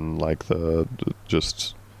Twitter and like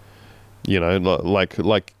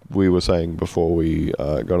like we were saying before we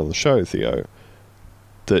got on the show, Theo,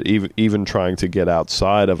 that even trying to get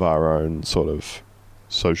outside of our own sort of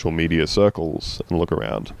social media circles and look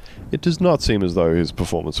around, it does not seem as though his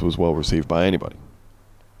performance was well received by anybody.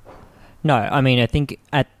 No, I mean, I think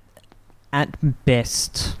at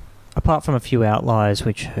best, apart from a few outliers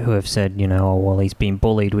who have said, oh, well, he's been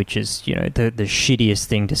bullied, which is, the shittiest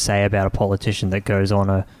thing to say about a politician that goes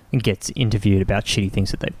on and gets interviewed about shitty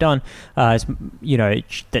things that they've done,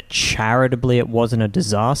 that charitably it wasn't a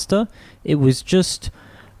disaster. It was just,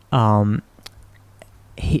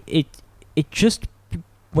 it just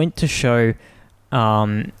went to show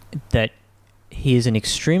that he is an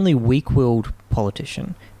extremely weak-willed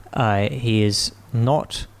politician. He is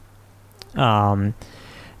not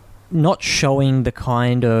showing the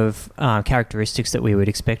kind of characteristics that we would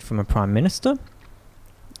expect from a prime minister.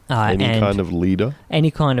 Any kind of leader?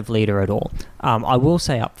 Any kind of leader at all. I will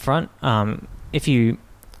say up front, if you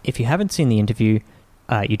haven't seen the interview,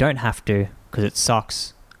 you don't have to, because it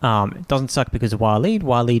sucks. It doesn't suck because of Waleed.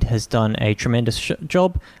 Waleed has done a tremendous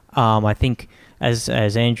job. I think, as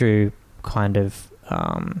Andrew kind of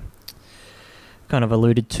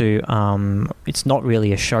alluded to, it's not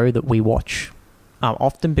really a show that we watch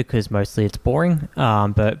often because mostly it's boring.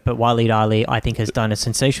 But Waleed Ali, I think, has done a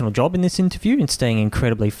sensational job in this interview in staying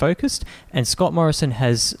incredibly focused. And Scott Morrison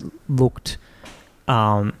has looked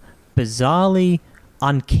bizarrely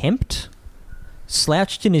unkempt,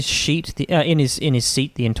 slouched in his seat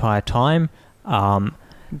the entire time.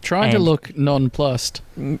 Trying to look nonplussed,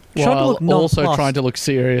 while also trying to look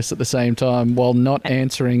serious at the same time, while not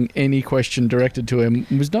answering any question directed to him,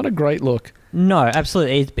 was not a great look. No,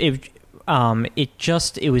 absolutely.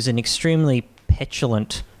 It was an extremely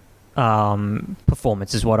petulant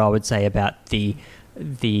performance, is what I would say about the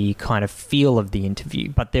kind of feel of the interview.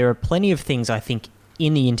 But there are plenty of things, I think,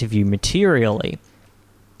 in the interview materially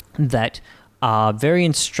that are very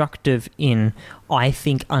instructive in, I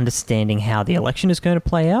think, understanding how the election is going to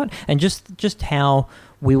play out, and just how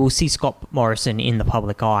we will see Scott Morrison in the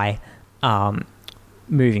public eye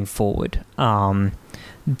moving forward.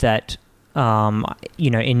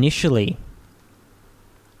 Initially,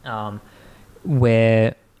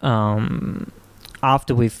 where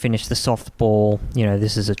after we've finished the softball,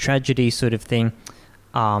 this is a tragedy sort of thing.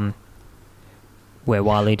 Where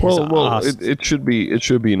Waleed has asked... It should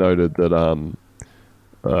be noted that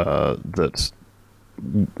that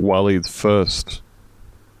Waleed's first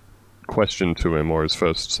question to him, or his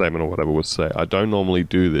first statement or whatever, was to say, "I don't normally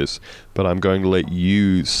do this, but I'm going to let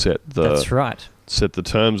you set the That's right. set the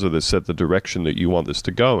terms of this, set the direction that you want this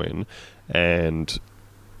to go in." And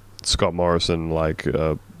Scott Morrison,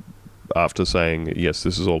 after saying, "Yes,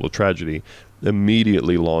 this is all a tragedy,"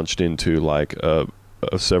 immediately launched into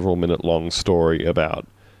a several-minute long story about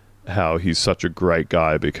how he's such a great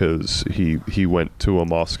guy because he went to a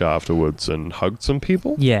mosque afterwards and hugged some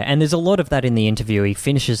people. Yeah, and there's a lot of that in the interview. He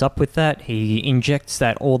finishes up with that. He injects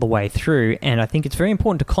that all the way through, and I think it's very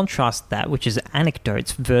important to contrast that, which is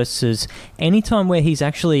anecdotes, versus any time where he's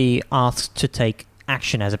actually asked to take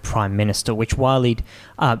action as a prime minister, which Waleed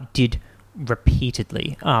did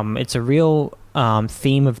repeatedly. It's a real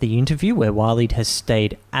theme of the interview where Waleed has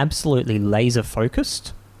stayed absolutely laser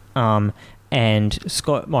focused, and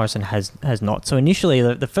Scott Morrison has not. So initially,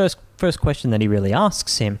 the first question that he really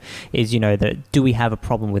asks him is, do we have a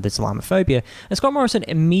problem with Islamophobia? And Scott Morrison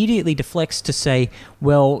immediately deflects to say,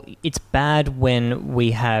 well, it's bad when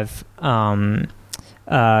we have when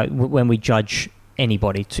we judge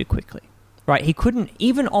anybody too quickly. Right, he couldn't,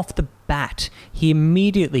 even off the bat, he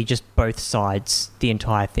immediately just both sides the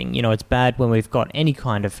entire thing. It's bad when we've got any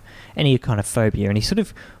kind of phobia, and he sort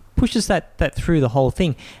of pushes that through the whole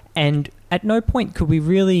thing. And at no point could we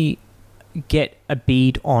really get a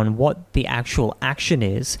bead on what the actual action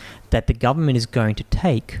is that the government is going to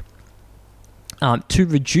take to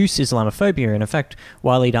reduce Islamophobia. And in fact,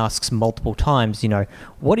 Waleed asks multiple times,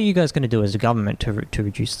 what are you guys going to do as a government to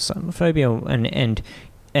reduce Islamophobia?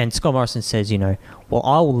 And Scott Morrison says, well,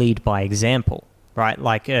 I'll lead by example, right?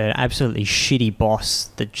 Like an absolutely shitty boss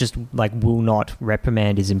that just will not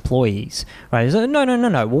reprimand his employees, right? So, no.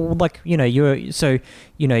 Well,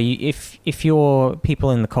 if your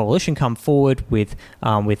people in the coalition come forward with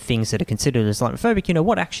things that are considered Islamophobic,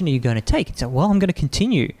 what action are you going to take? And so, well, I'm going to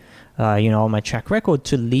continue, on my track record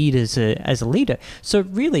to lead as a leader. So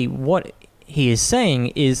really, what he is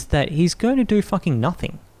saying is that he's going to do fucking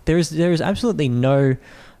nothing. There is absolutely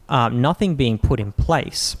nothing being put in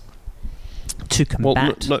place to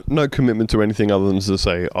combat. Well, no commitment to anything other than to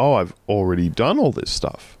say, "Oh, I've already done all this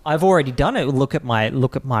stuff. I've already done it. Look at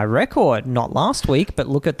my record. Not last week, but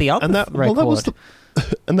look at the other record." Well, that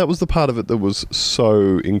was the part of it that was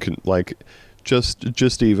so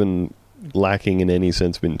just even lacking in any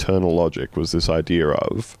sense of internal logic, was this idea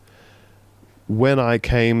of, when I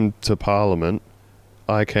came to Parliament,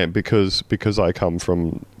 I came because I come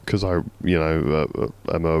from, because I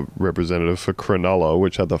I'm a representative for Cronulla,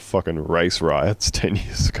 which had the fucking race riots 10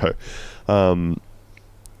 years ago.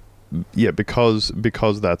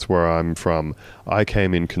 Because that's where I'm from, I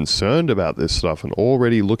came in concerned about this stuff and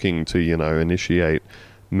already looking to initiate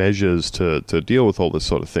measures to deal with all this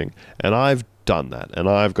sort of thing. And I've done that, and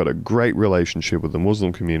I've got a great relationship with the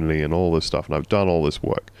Muslim community and all this stuff, and I've done all this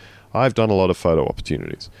work. I've done a lot of photo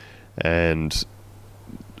opportunities, and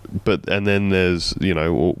then there's,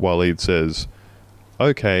 Waleed says,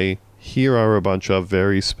 okay, here are a bunch of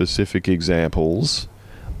very specific examples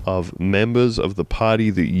of members of the party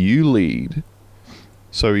that you lead.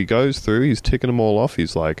 So he goes through, he's ticking them all off.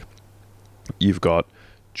 He's like, you've got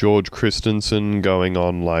George Christensen going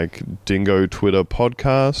on dingo Twitter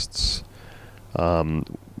podcasts.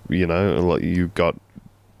 You've got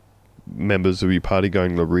members of your party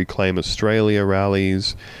going to Reclaim Australia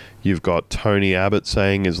rallies. You've got Tony Abbott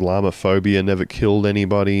saying Islamophobia never killed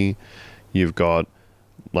anybody. You've got,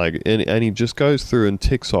 and he just goes through and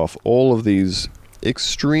ticks off all of these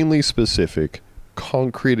extremely specific,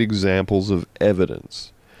 concrete examples of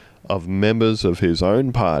evidence of members of his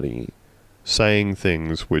own party saying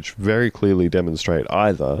things which very clearly demonstrate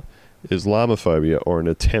either Islamophobia or an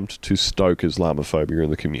attempt to stoke Islamophobia in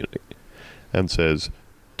the community, and says,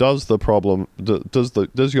 does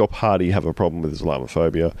your party have a problem with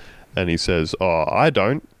Islamophobia? And he says, I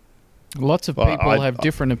don't. Lots of people have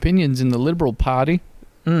different opinions in the Liberal Party.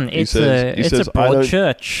 It's a broad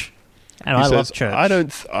church, and I love church.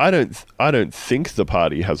 I don't think the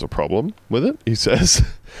party has a problem with it, he says.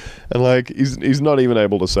 And like he's not even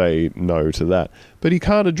able to say no to that. But he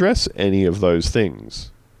can't address any of those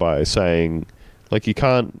things by saying, like, he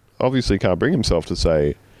obviously can't bring himself to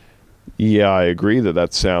say, yeah, I agree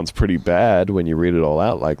that sounds pretty bad when you read it all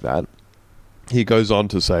out like that. He goes on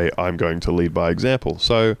to say, I'm going to lead by example.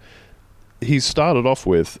 So he started off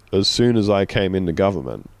with, as soon as I came into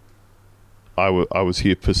government, I was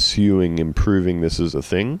here pursuing improving this as a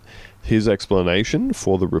thing. His explanation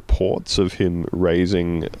for the reports of him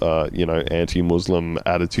raising, anti-Muslim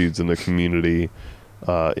attitudes in the community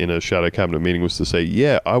in a shadow cabinet meeting was to say,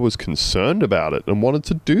 yeah, I was concerned about it and wanted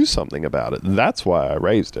to do something about it. That's why I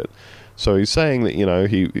raised it. So he's saying that,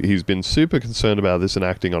 he's been super concerned about this and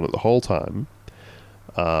acting on it the whole time.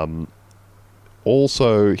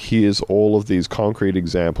 Also, here's all of these concrete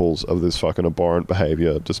examples of this fucking abhorrent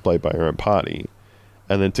behavior displayed by your own party.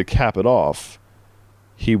 And then to cap it off,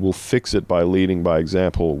 he will fix it by leading by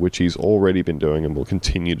example, which he's already been doing and will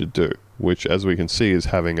continue to do, which, as we can see, is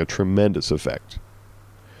having a tremendous effect.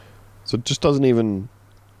 So it just doesn't even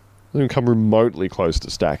come remotely close to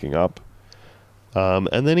stacking up.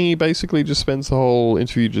 And then he basically just spends the whole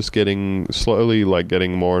interview just getting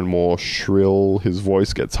more and more shrill. His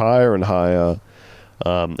voice gets higher and higher.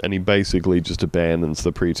 And he basically just abandons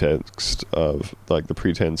the pretense of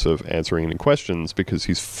answering any questions because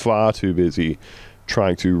he's far too busy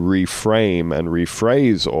trying to reframe and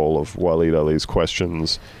rephrase all of Waleed Aly's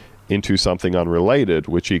questions into something unrelated,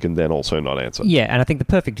 which he can then also not answer. Yeah, and I think the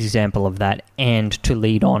perfect example of that, and to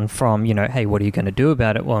lead on from, hey, what are you going to do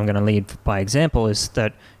about it? Well, I'm going to lead by example, is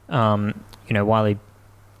that, Waleed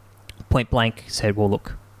point blank said, well,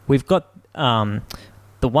 look, we've got the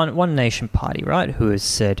One Nation Party, right, who has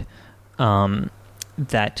said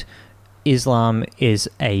that Islam is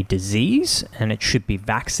a disease and it should be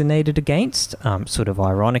vaccinated against. Sort of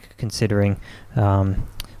ironic considering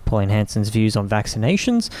Pauline Hanson's views on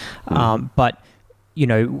vaccinations. But,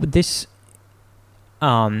 this,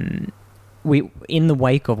 in the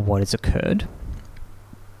wake of what has occurred,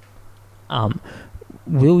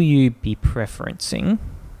 will you be preferencing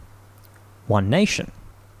One Nation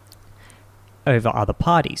over other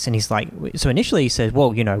parties? And he's like, so initially he says,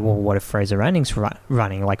 well, what if Fraser Anning's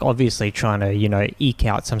running? Like, obviously trying to, eke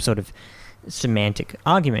out some sort of semantic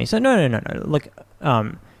argument. He said, no. Like,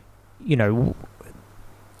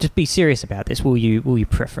 just be serious about this. Will you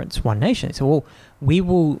preference One Nation? So, well,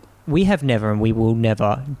 we have never and we will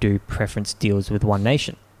never do preference deals with One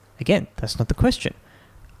Nation. Again, that's not the question.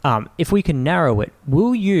 If we can narrow it,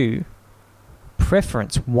 will you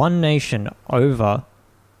preference One Nation over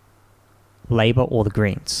Labour or the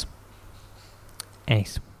Greens? And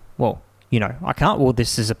he's, I can't. Well,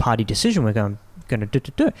 this is a party decision. We're going to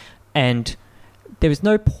do. And there is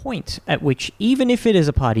no point at which, even if it is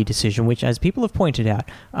a party decision, which, as people have pointed out,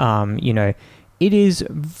 it is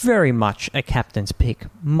very much a captain's pick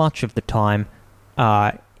much of the time.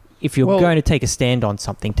 If you're going to take a stand on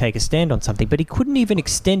something, take a stand on something. But he couldn't even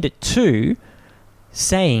extend it to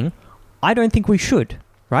saying, I don't think we should.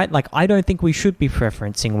 Right, like I don't think we should be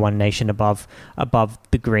preferencing One Nation above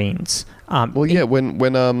the Greens. When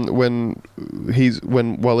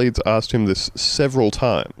Waleed's asked him this several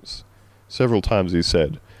times he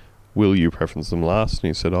said, "Will you preference them last?" And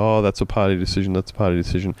he said, "Oh, that's a party decision. That's a party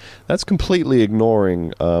decision." That's completely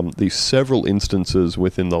ignoring the several instances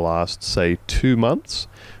within the last, say, 2 months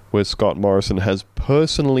where Scott Morrison has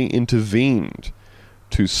personally intervened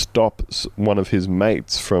to stop one of his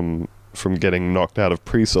mates from getting knocked out of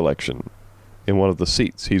pre-selection in one of the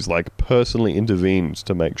seats. He's like personally intervened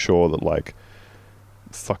to make sure that like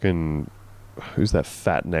fucking who's that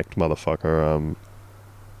fat-necked motherfucker?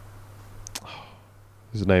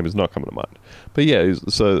 His name is not coming to mind. But yeah,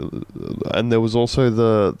 so and there was also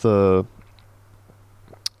the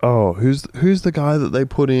who's the guy that they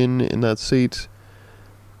put in that seat?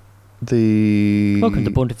 Welcome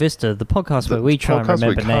to Bunta Vista, the podcast where we try and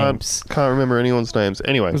remember names. Can't remember anyone's names.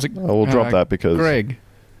 Anyway, I will drop that because Greg,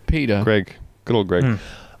 good old Greg.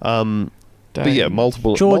 But yeah,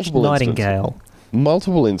 multiple Nightingale.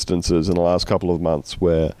 Multiple instances in the last couple of months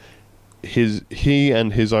where he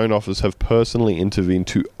and his own office have personally intervened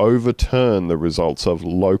to overturn the results of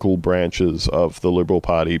local branches of the Liberal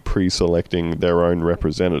Party pre-selecting their own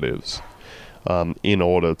representatives in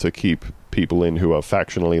order to keep people in who are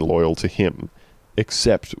factionally loyal to him.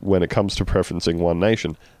 except when it comes to preferencing one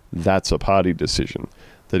nation, that's a party decision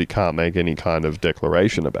that he can't make any kind of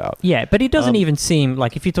declaration about. Yeah, but it doesn't even seem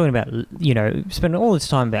like, if you're talking about, spending all this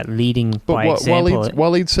time about leading by example.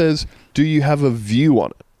 Waleed says, do you have a view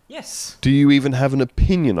on it? Yes. Do you even have an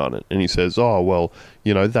opinion on it? And he says, oh, well,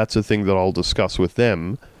 that's a thing that I'll discuss with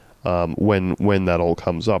them when that all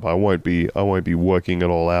comes up. I won't be working it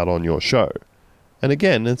all out on your show. And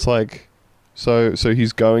again, it's like, so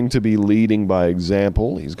he's going to be leading by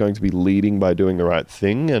example. He's going to be leading by doing the right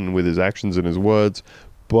thing and with his actions and his words,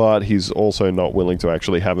 but he's also not willing to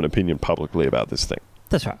actually have an opinion publicly about this thing.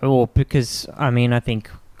 That's right. Or because, I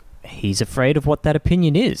think he's afraid of what that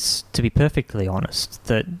opinion is, to be perfectly honest.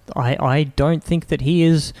 That I don't think that he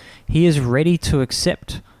is ready to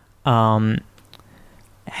accept how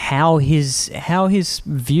his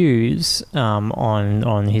views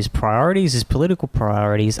on his priorities, his political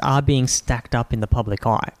priorities, are being stacked up in the public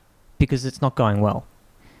eye, because it's not going well.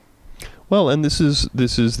 Well, and this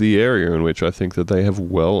is the area in which I think that they have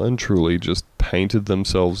well and truly just painted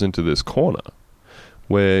themselves into this corner,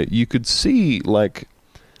 where you could see, like,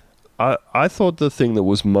 I thought the thing that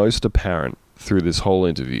was most apparent through this whole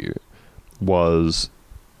interview was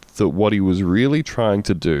that what he was really trying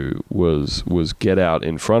to do was get out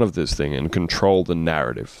in front of this thing and control the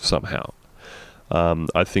narrative somehow.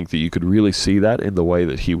 I think that you could really see that in the way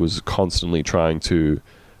that he was constantly trying to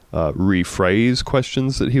rephrase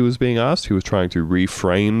questions that he was being asked. He was trying to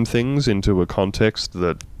reframe things into a context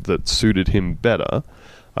that suited him better.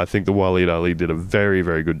 I think that Waleed Aly did a very,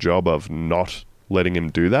 very good job of not letting him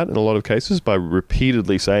do that in a lot of cases, by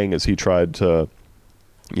repeatedly saying, as he tried to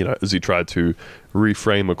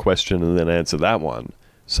reframe a question and then answer that one,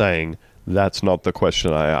 saying, that's not the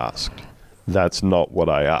question I asked. That's not what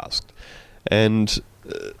I asked. And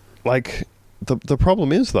the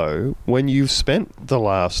problem is, though, when you've spent the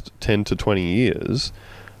last 10 to 20 years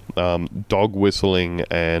dog whistling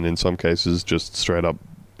and in some cases just straight up,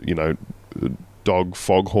 dog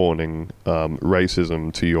foghorning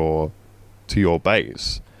racism to your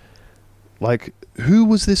base, like, who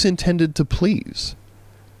was this intended to please?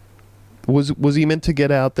 Was he meant to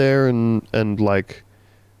get out there and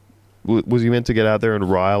was he meant to get out there and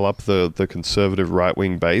rile up the conservative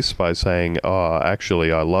right-wing base by saying, oh,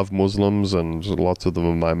 actually, I love Muslims and lots of them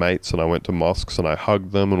are my mates and I went to mosques and I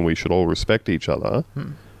hugged them and we should all respect each other?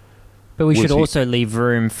 But we should also leave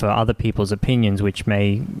room for other people's opinions, which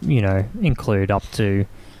may, include up to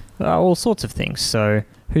all sorts of things. So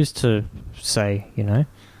who's to say,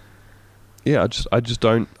 Yeah, I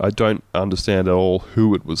don't understand at all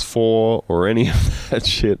who it was for or any of that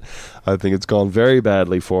shit. I think it's gone very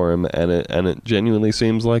badly for him, and it genuinely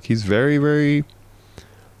seems like he's very, very,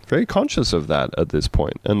 very conscious of that at this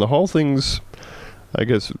point. And the whole thing's, I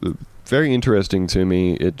guess, very interesting to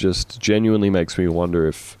me. It just genuinely makes me wonder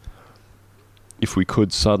if we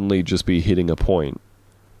could suddenly just be hitting a point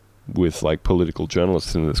with, like, political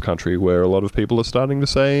journalists in this country where a lot of people are starting to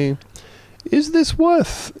say, is it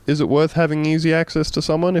worth having easy access to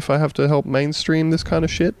someone if I have to help mainstream this kind of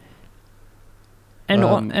shit?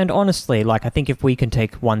 And honestly, like, I think if we can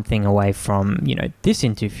take one thing away from, this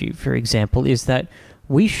interview, for example, is that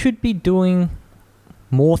we should be doing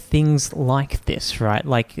more things like this, right?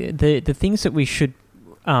 Like, the things that we should...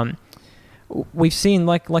 we've seen,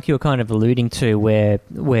 like you were kind of alluding to, where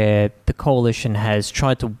the coalition has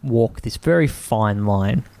tried to walk this very fine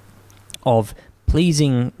line of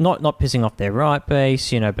pleasing, not pissing off their right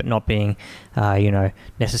base, but not being,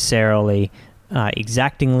 necessarily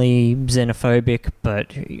exactingly xenophobic,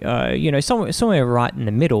 but somewhere right in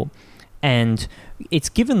the middle. And it's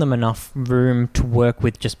given them enough room to work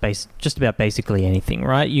with just about basically anything,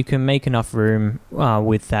 right? You can make enough room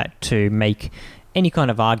with that to make any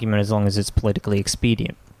kind of argument as long as it's politically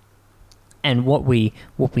expedient. And what we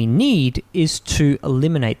need is to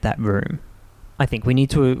eliminate that room. I think we need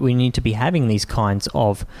to be having these kinds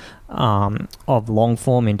of long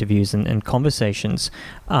form interviews and conversations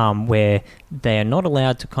where they are not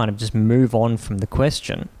allowed to kind of just move on from the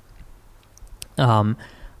question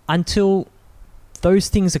until those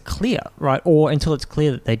things are clear, right? Or until it's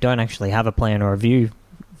clear that they don't actually have a plan or a view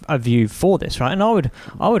for this, right? And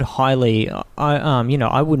I would highly,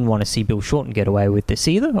 I wouldn't want to see Bill Shorten get away with this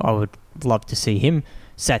either. I would love to see him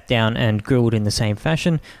sat down and grilled in the same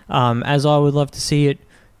fashion, as I would love to see it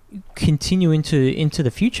continue into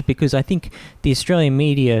the future, because I think the Australian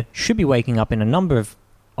media should be waking up in a number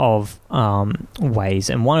of ways,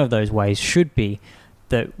 and one of those ways should be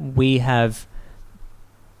that we have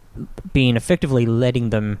been effectively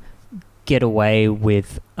letting them get away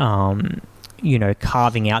with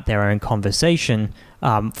carving out their own conversation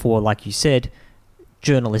for, like you said,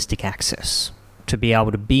 journalistic access to be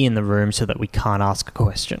able to be in the room so that we can't ask a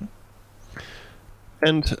question.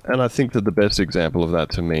 And I think that the best example of that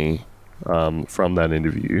to me, from that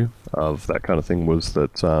interview of that kind of thing, was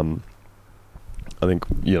that I think,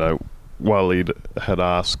 Waleed had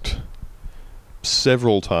asked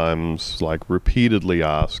several times, like repeatedly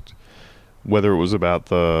asked, whether it was about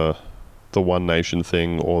the One Nation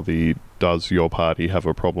thing or the does your party have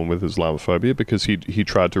a problem with Islamophobia, because he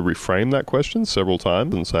tried to reframe that question several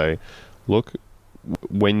times and say, look,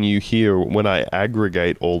 when I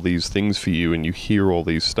aggregate all these things for you and you hear all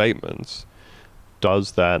these statements,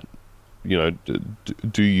 does that,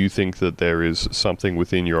 do you think that there is something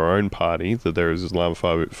within your own party, that there is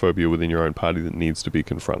Islamophobia within your own party that needs to be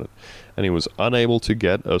confronted? And he was unable to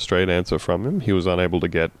get a straight answer from him. He was unable to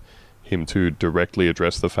get him to directly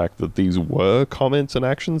address the fact that these were comments and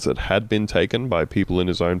actions that had been taken by people in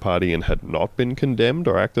his own party and had not been condemned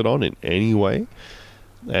or acted on in any way.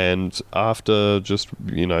 And after just,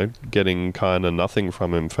 getting kind of nothing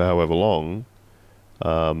from him for however long,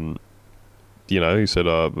 he said,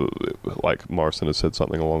 like Morrison has said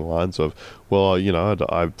something along the lines of, well,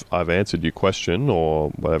 I've answered your question or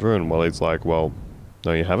whatever. And Waleed's like, well,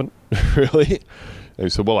 no, you haven't, really? And he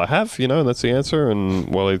said, well, I have, and that's the answer. And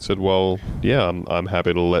Waleed said, well, yeah, I'm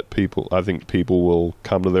happy to let people, I think people will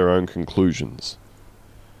come to their own conclusions.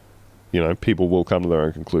 People will come to their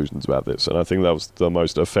own conclusions about this. And I think that was the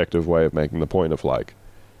most effective way of making the point of, like,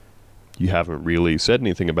 you haven't really said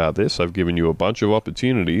anything about this. I've given you a bunch of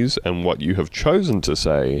opportunities, and what you have chosen to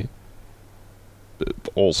say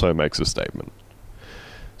also makes a statement.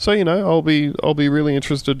 So, I'll be really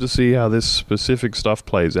interested to see how this specific stuff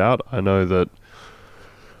plays out. I know,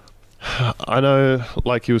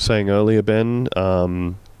 like you were saying earlier, Ben,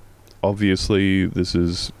 obviously this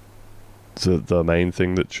is the main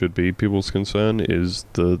thing that should be people's concern is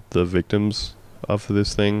the victims of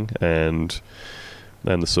this thing and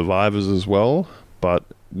the survivors as well. But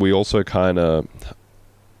we also kind of,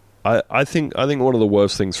 I think one of the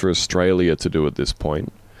worst things for Australia to do at this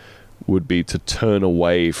point would be to turn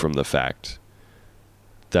away from the fact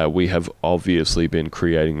that we have obviously been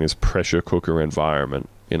creating this pressure cooker environment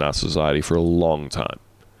in our society for a long time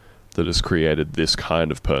that has created this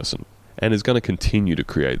kind of person and is going to continue to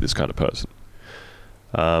create this kind of person.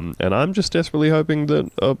 And I'm just desperately hoping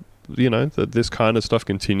that, that this kind of stuff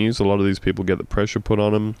continues. A lot of these people get the pressure put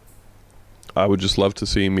on them. I would just love to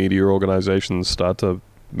see media organizations start to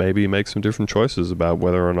maybe make some different choices about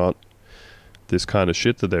whether or not this kind of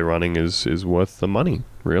shit that they're running is worth the money,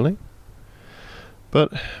 really.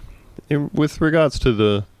 But with regards to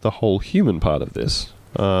the whole human part of this,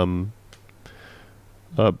 Ben,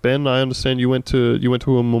 I understand you went to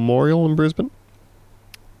a memorial in Brisbane?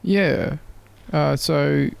 Yeah.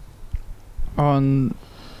 So on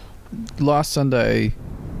last Sunday,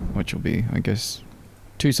 which will be, I guess,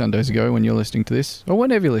 2 Sundays ago when you're listening to this, or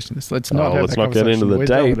whenever you're listening to this, let's not get into the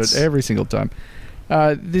dates every single time.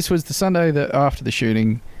 This was the Sunday that after the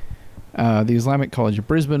shooting, the Islamic College of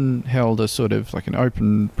Brisbane held a sort of like an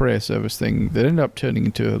open prayer service thing that ended up turning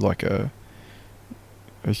into like a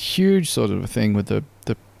huge sort of a thing with the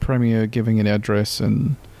Premier giving an address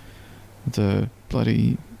and the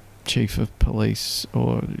bloody chief of police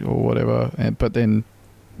or whatever. But then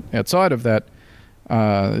outside of that,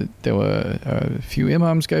 there were a few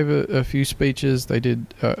imams gave a few speeches. They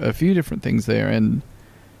did a few different things there. And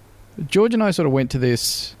George and I sort of went to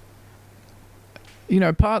this,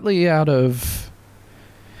 partly out of,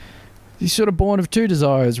 he's sort of born of two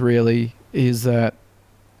desires, really, is that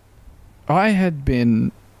I had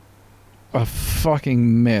been a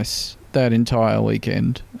fucking mess that entire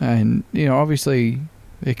weekend. And, obviously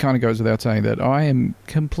it kind of goes without saying that I am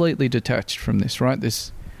completely detached from this, right?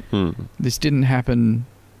 This didn't happen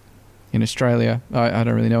in Australia. I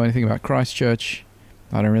don't really know anything about Christchurch.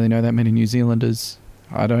 I don't really know that many New Zealanders.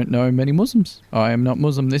 I don't know many Muslims. I am not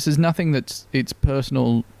Muslim. This is nothing it's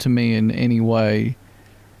personal to me in any way.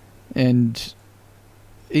 And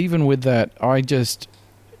even with that, I just,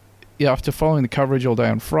 after following the coverage all day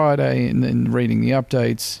on Friday and then reading the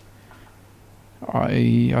updates,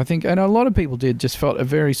 I think, and a lot of people did, just felt a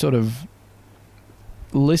very sort of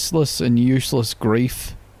listless and useless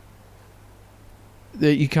grief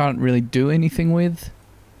that you can't really do anything with.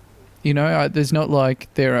 There's not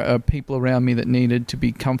like there are people around me that needed to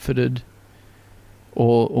be comforted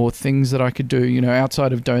or things that I could do,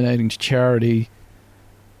 outside of donating to charity.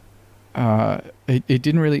 It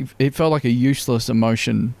didn't really, it felt like a useless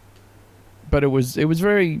emotion, but it was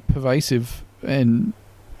very pervasive. And,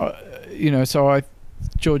 so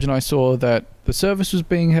George and I saw that the service was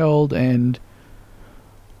being held, and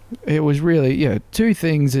it was really, two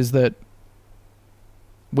things is that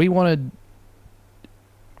we wanted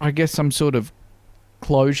I guess, some sort of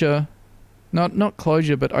closure. Not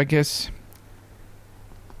closure, but I guess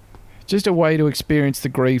just a way to experience the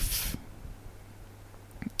grief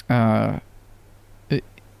in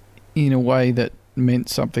a way that meant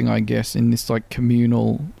something, I guess, in this like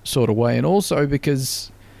communal sort of way. And also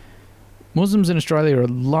because Muslims in Australia are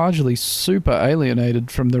largely super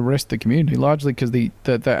alienated from the rest of the community, largely because the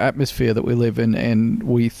atmosphere that we live in, and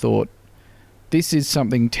we thought this is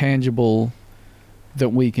something tangible that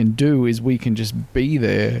we can do, is we can just be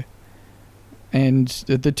there. And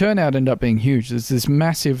the turnout ended up being huge. There's this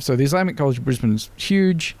massive... So the Islamic College of Brisbane is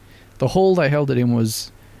huge. The hall they held it in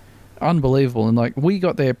was unbelievable. And like we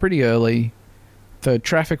got there pretty early. The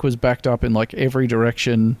traffic was backed up in like every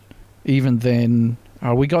direction. Even then,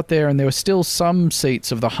 we got there and there were still some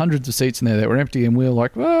seats of the hundreds of seats in there that were empty. And we were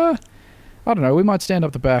like, I don't know, we might stand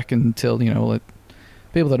up the back until, let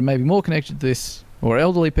people that are maybe more connected to this, or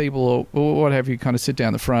elderly people, or what have you, kind of sit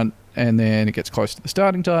down the front. And then it gets close to the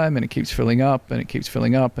starting time and it keeps filling up and it keeps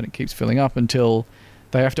filling up and it keeps filling up until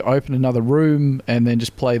they have to open another room and then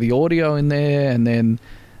just play the audio in there, and then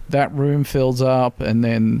that room fills up, and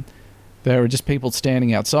then there are just people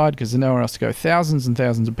standing outside because there's nowhere else to go. Thousands and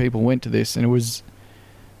thousands of people went to this, and it was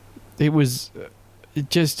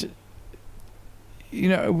just,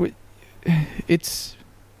 it's,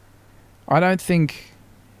 I don't think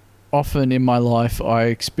often in my life I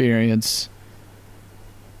experience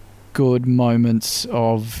good moments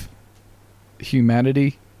of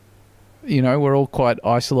humanity. We're all quite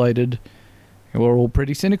isolated. We're all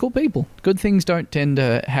pretty cynical people. Good things don't tend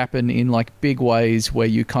to happen in like big ways where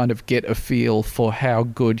you kind of get a feel for how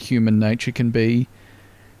good human nature can be.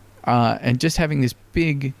 And just having this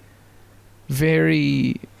big,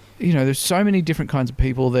 very, there's so many different kinds of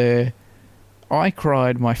people there. I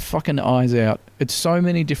cried my fucking eyes out at so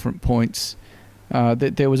many different points.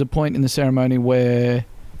 There was a point in the ceremony where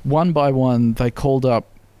one by one, they called up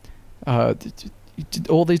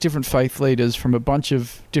all these different faith leaders from a bunch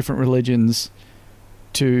of different religions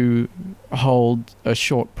to hold a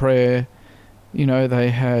short prayer. They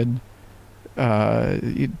had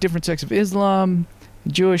different sects of Islam,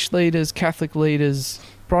 Jewish leaders, Catholic leaders,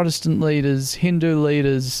 Protestant leaders, Hindu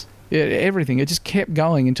leaders, everything. It just kept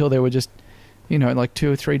going until there were just, like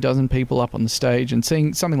 2 or 3 dozen people up on the stage. And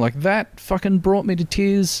seeing something like that fucking brought me to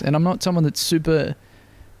tears. And I'm not someone that's super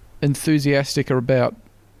enthusiastic about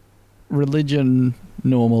religion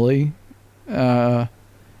normally, and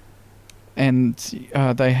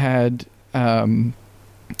they had a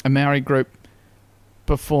Maori group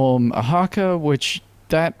perform a haka, which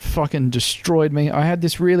that fucking destroyed me. I had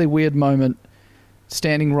this really weird moment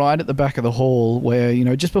standing right at the back of the hall where,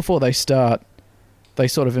 just before they start, they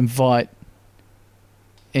sort of invite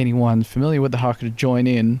anyone familiar with the haka to join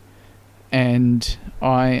in, and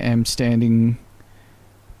I am standing...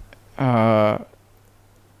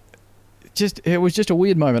 it was just a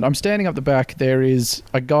weird moment. I'm standing up the back. There is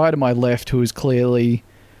a guy to my left who is clearly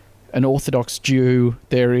an Orthodox Jew.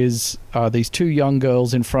 There is these 2 young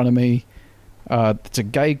girls in front of me. It's a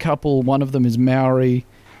gay couple. One of them is Maori.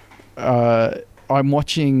 I'm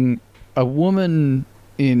watching a woman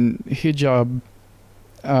in hijab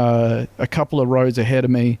a couple of rows ahead of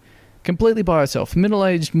me, completely by herself.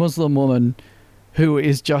 Middle-aged Muslim woman who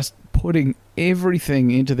is just putting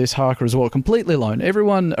everything into this haka as well, completely alone.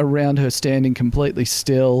 Everyone around her standing completely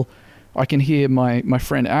still. I can hear my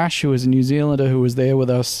friend Ash, who is a New Zealander who was there with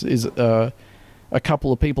us, is a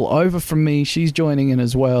couple of people over from me. She's joining in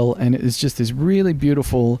as well, and it's just this really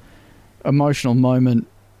beautiful, emotional moment.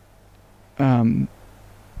 And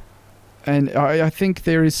I think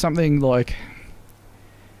there is something like,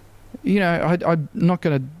 I'm not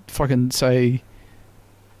going to fucking say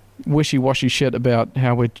wishy-washy shit about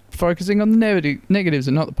how we're focusing on the negatives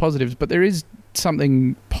and not the positives, but there is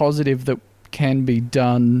something positive that can be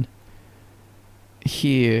done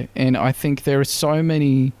here, and I think there are so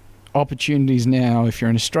many opportunities now, if you're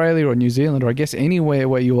in Australia or New Zealand, or I guess anywhere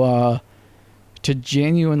where you are, to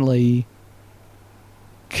genuinely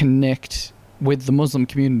connect with the Muslim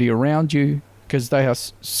community around you, because they are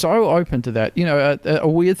so open to that. A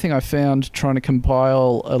weird thing I found trying to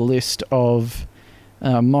compile a list of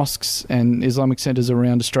mosques and Islamic centres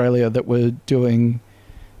around Australia that were doing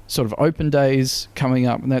sort of open days coming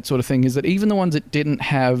up and that sort of thing, is that even the ones that didn't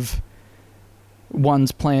have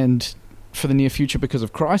ones planned for the near future because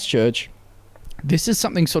of Christchurch, this is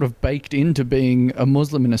something sort of baked into being a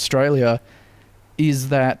Muslim in Australia, is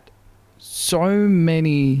that so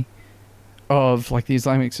many of like the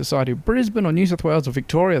Islamic Society of Brisbane or New South Wales or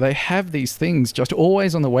Victoria, they have these things just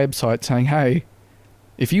always on the website saying, hey,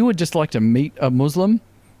 if you would just like to meet a Muslim,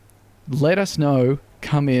 let us know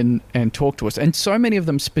come in and talk to us. And so many of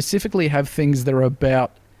them specifically have things that are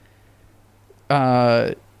about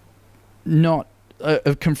not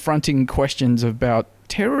confronting questions about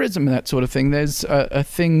terrorism and that sort of thing. There's a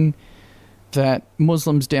thing that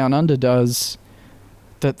Muslims Down Under does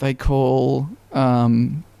that they call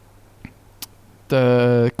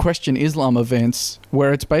the Question Islam events,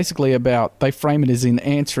 where it's basically about, they frame it as in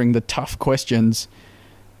answering the tough questions,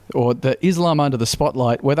 or the Islam Under the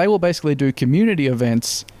Spotlight, where they will basically do community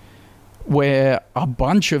events where a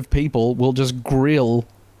bunch of people will just grill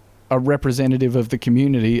a representative of the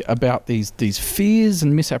community about these fears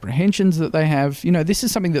and misapprehensions that they have. You know, this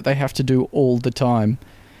is something that they have to do all the time.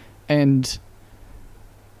 And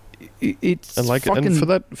it's and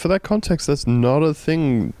for that context, that's not a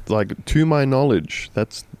thing, like, to my knowledge,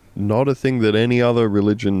 that's not a thing that any other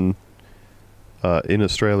religion in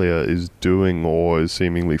Australia is doing or is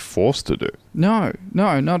seemingly forced to do. No,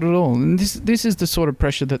 not at all. And this is the sort of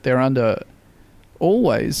pressure that they're under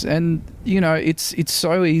always. And, you know, it's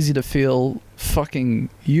so easy to feel fucking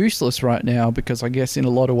useless right now, because I guess in a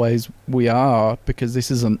lot of ways we are, because this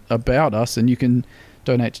isn't about us, and you can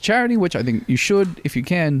donate to charity, which I think you should if you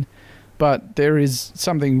can. But there is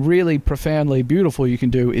something really profoundly beautiful you can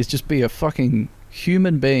do, is just be a fucking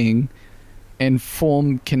human being and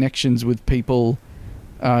form connections with people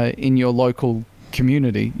in your local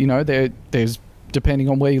community. You know, there's, depending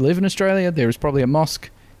on where you live in Australia, there is probably a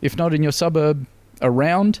mosque, if not in your suburb,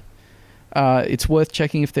 around. It's worth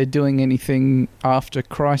checking if they're doing anything after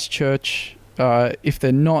Christchurch. If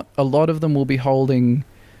they're not, a lot of them will be holding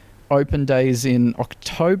open days in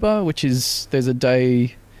October, which is, there's a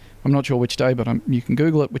day, I'm not sure which day, but you can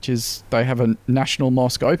Google it, which is, they have a National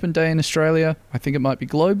Mosque Open Day in Australia. I think it might be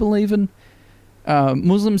global even.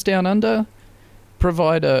 Muslims Down Under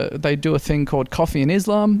they do a thing called Coffee and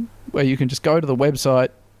Islam, where you can just go to the website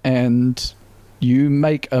and you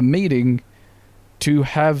make a meeting to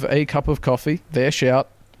have a cup of coffee, their shout,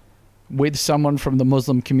 with someone from the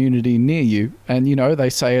Muslim community near you. And, you know, they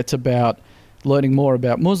say it's about learning more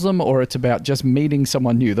about Muslim, or it's about just meeting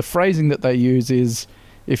someone new. The phrasing that they use is,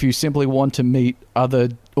 if you simply want to meet other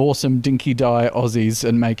awesome dinky die Aussies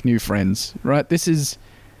and make new friends, right? This is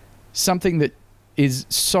something that is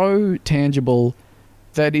so tangible,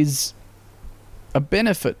 that is a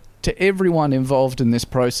benefit to everyone involved in this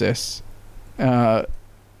process. That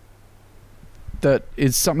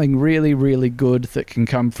is something really, really good that can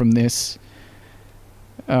come from this.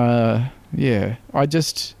 It's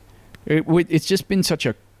just been such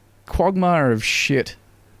a quagmire of shit.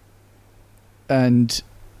 And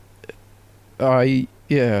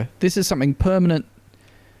this is something permanent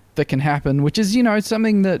that can happen, which is, you know,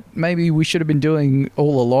 something that maybe we should have been doing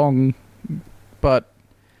all along. But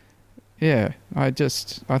yeah, I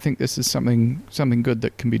think this is something good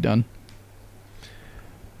that can be done.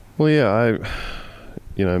 Well, yeah,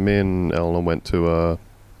 me and Eleanor went to a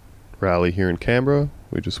rally here in Canberra.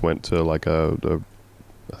 We just went to like I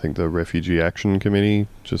think the Refugee Action Committee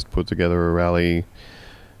just put together a rally,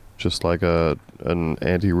 just like an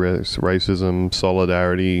anti-racism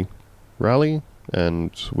solidarity rally,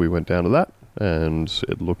 and we went down to that, and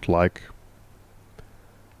it looked like,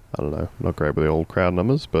 I don't know, not great with the old crowd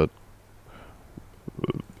numbers, but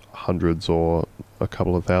hundreds or a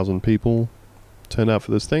couple of thousand people turned out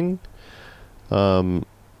for this thing. And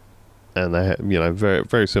they had, very,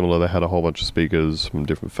 very similar. They had a whole bunch of speakers from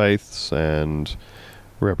different faiths and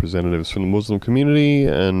representatives from the Muslim community,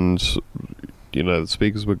 and the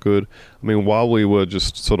speakers were good. I mean, while we were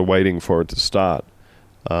just sort of waiting for it to start,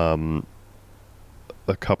 a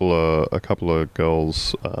couple of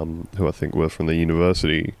girls who I think were from the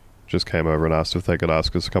university just came over and asked if they could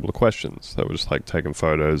ask us a couple of questions. They were just like taking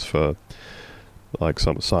photos for like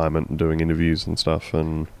some assignment and doing interviews and stuff,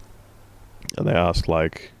 and they asked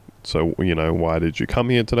like, so why did you come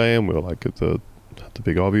here today? And we were like, it's the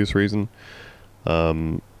big obvious reason.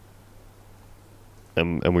 And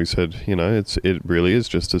we said, it really is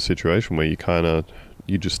just a situation where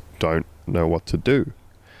you just don't know what to do.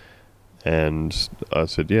 And I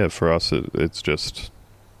said, yeah, for us, it's just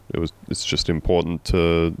important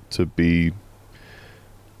to be,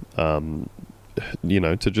 to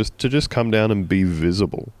just come down and be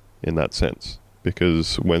visible in that sense.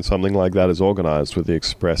 Because when something like that is organized with the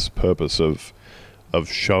express purpose of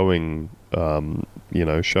showing,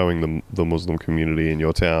 showing the Muslim community in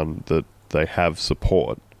your town that they have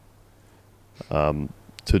support,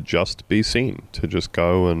 to just be seen, to just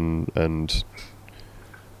go and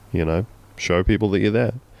show people that you're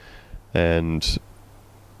there. And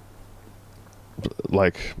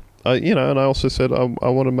like, and I also said I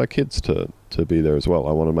wanted my kids to be there as well.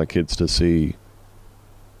 I wanted my kids to see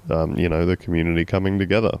the community coming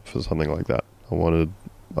together for something like that. I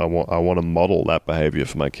want to model that behavior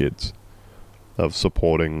for my kids, of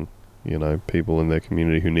supporting, people in their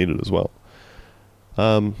community who need it as well.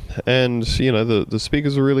 And the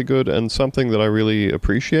speakers are really good, and something that I really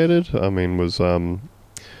appreciated, was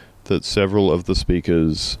that several of the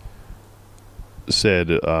speakers said,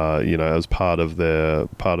 as part of their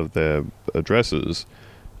addresses,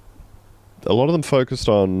 a lot of them focused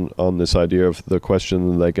on this idea of the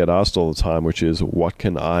question they get asked all the time, which is, what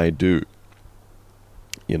can I do?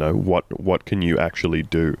 What can you actually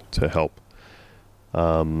do to help?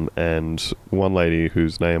 And one lady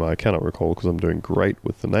whose name I cannot recall because I'm doing great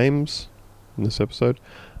with the names in this episode,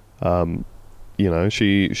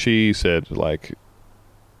 she said, like,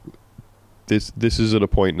 this is at a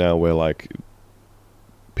point now where, like,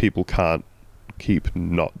 people can't keep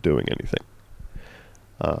not doing anything.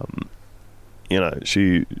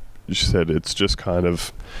 She said it's just kind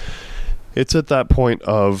of, it's at that point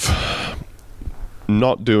of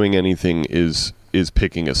not doing anything is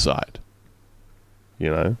picking a side.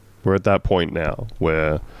 We're at that point now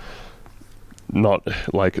where not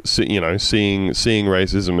like, seeing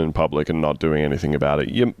racism in public and not doing anything about it,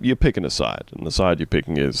 you're picking a side, and the side you're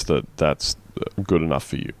picking is that's good enough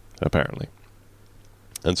for you, apparently.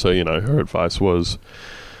 And so, her advice was,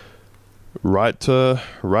 write to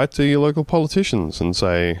your local politicians and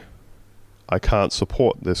say, I can't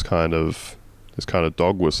support this kind of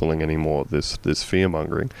dog whistling anymore, this fear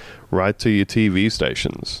mongering. Write to your TV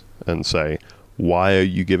stations and say, why are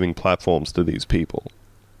you giving platforms to these people?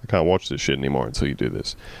 I can't watch this shit anymore until you do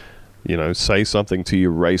this. Say something to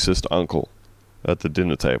your racist uncle at the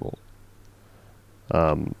dinner table.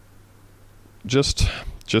 Just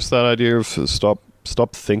that idea of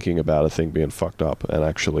stop thinking about a thing being fucked up and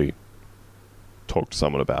actually talk to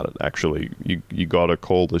someone about it. Actually, you gotta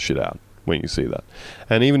call the shit out when you see that.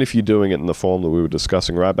 And even if you're doing it in the form that we were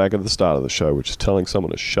discussing right back at the start of the show, which is telling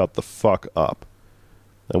someone to shut the fuck up,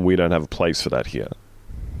 and we don't have a place for that here,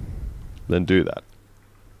 then do that.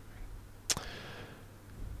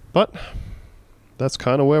 But that's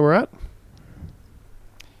kind of where we're at.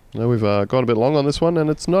 Now we've gone a bit long on this one, and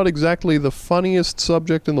it's not exactly the funniest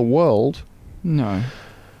subject in the world. No.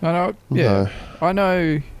 I know. Yeah. No. I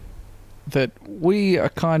know that we are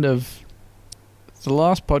kind of the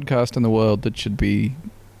last podcast in the world that should be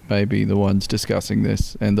maybe the ones discussing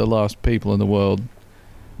this, and the last people in the world.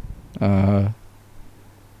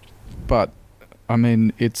 But I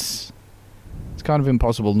mean, it's kind of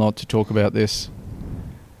impossible not to talk about this.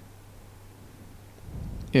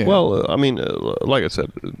 Yeah. Well, like I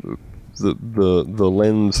said, the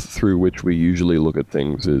lens through which we usually look at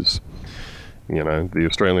things is, the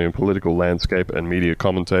Australian political landscape and media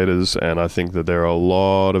commentators, and I think that there are a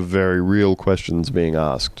lot of very real questions being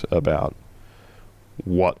asked about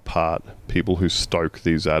what part people who stoke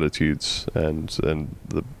these attitudes and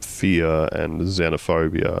the fear and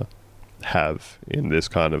xenophobia have in this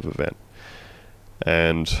kind of event.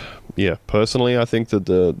 And yeah, personally, I think that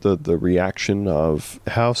the reaction of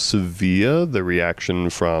how severe the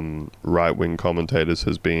reaction from right-wing commentators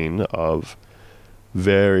has been, of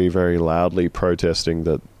very, very loudly protesting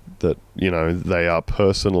that they are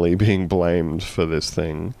personally being blamed for this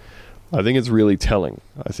thing, I think it's really telling.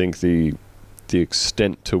 I think the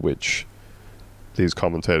extent to which these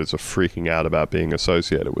commentators are freaking out about being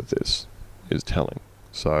associated with this is telling.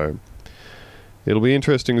 So it'll be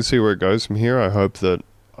interesting to see where it goes from here. I hope that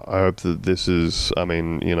this is,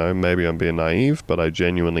 maybe I'm being naive, but I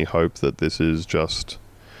genuinely hope that this is just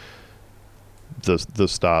the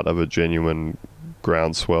start of a genuine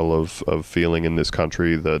groundswell of feeling in this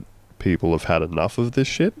country that people have had enough of this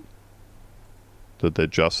shit, that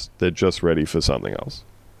they're just ready for something else.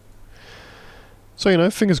 So,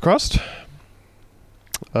 fingers crossed.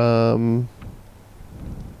 Yeah,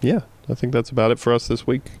 I think that's about it for us this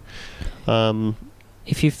week.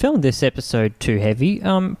 If you found this episode too heavy,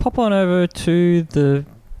 pop on over to the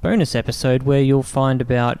bonus episode where you'll find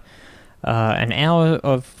about an hour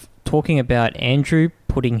of talking about Andrew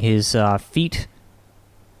putting his feet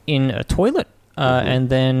in a toilet, and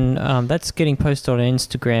then that's getting posted on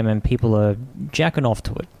Instagram and people are jacking off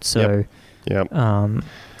to it. So yep.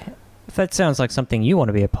 If that sounds like something you want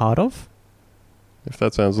to be a part of, if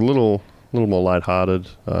that sounds a little more lighthearted,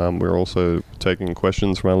 we're also taking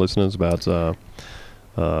questions from our listeners about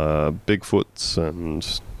Bigfoots and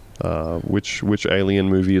which alien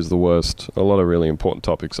movie is the worst. A lot of really important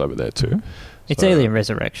topics over there too. Mm-hmm. It's Alien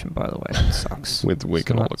Resurrection, by the way. It sucks. We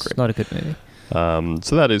can all agree. It's not a good movie.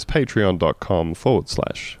 So that is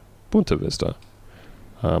patreon.com/Bunta Vista.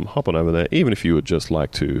 Hop on over there, even if you would just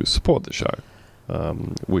like to support the show.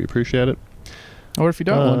 We appreciate it. Or if you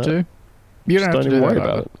don't want to, you don't have to worry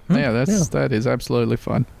about it. Yeah, that is absolutely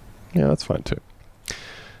fine. Yeah, that's fine too.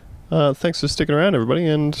 Thanks for sticking around, everybody,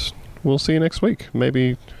 and we'll see you next week.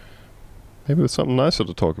 Maybe with something nicer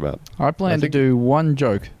to talk about. I plan to do one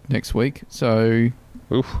joke next week, so...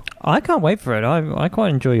 Oof. I can't wait for it. I quite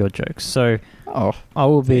enjoy your jokes, so I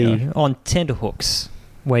will be on tenterhooks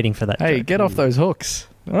waiting for that joke. Hey, get off those hooks.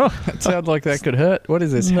 That sounds like that could hurt. What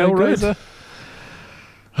is this, Hellraiser?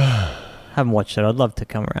 Haven't watched it. I'd love to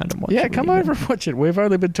come around and watch it. Yeah, come over and watch it. We've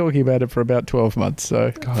only been talking about it for about 12 months,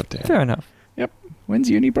 so... God damn. Fair enough. Yep. When's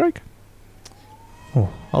uni break? Oh,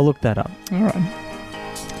 I'll look that up. All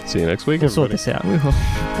right. See you next week, We'll everybody. sort this out. We will.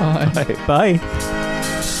 Bye. Bye.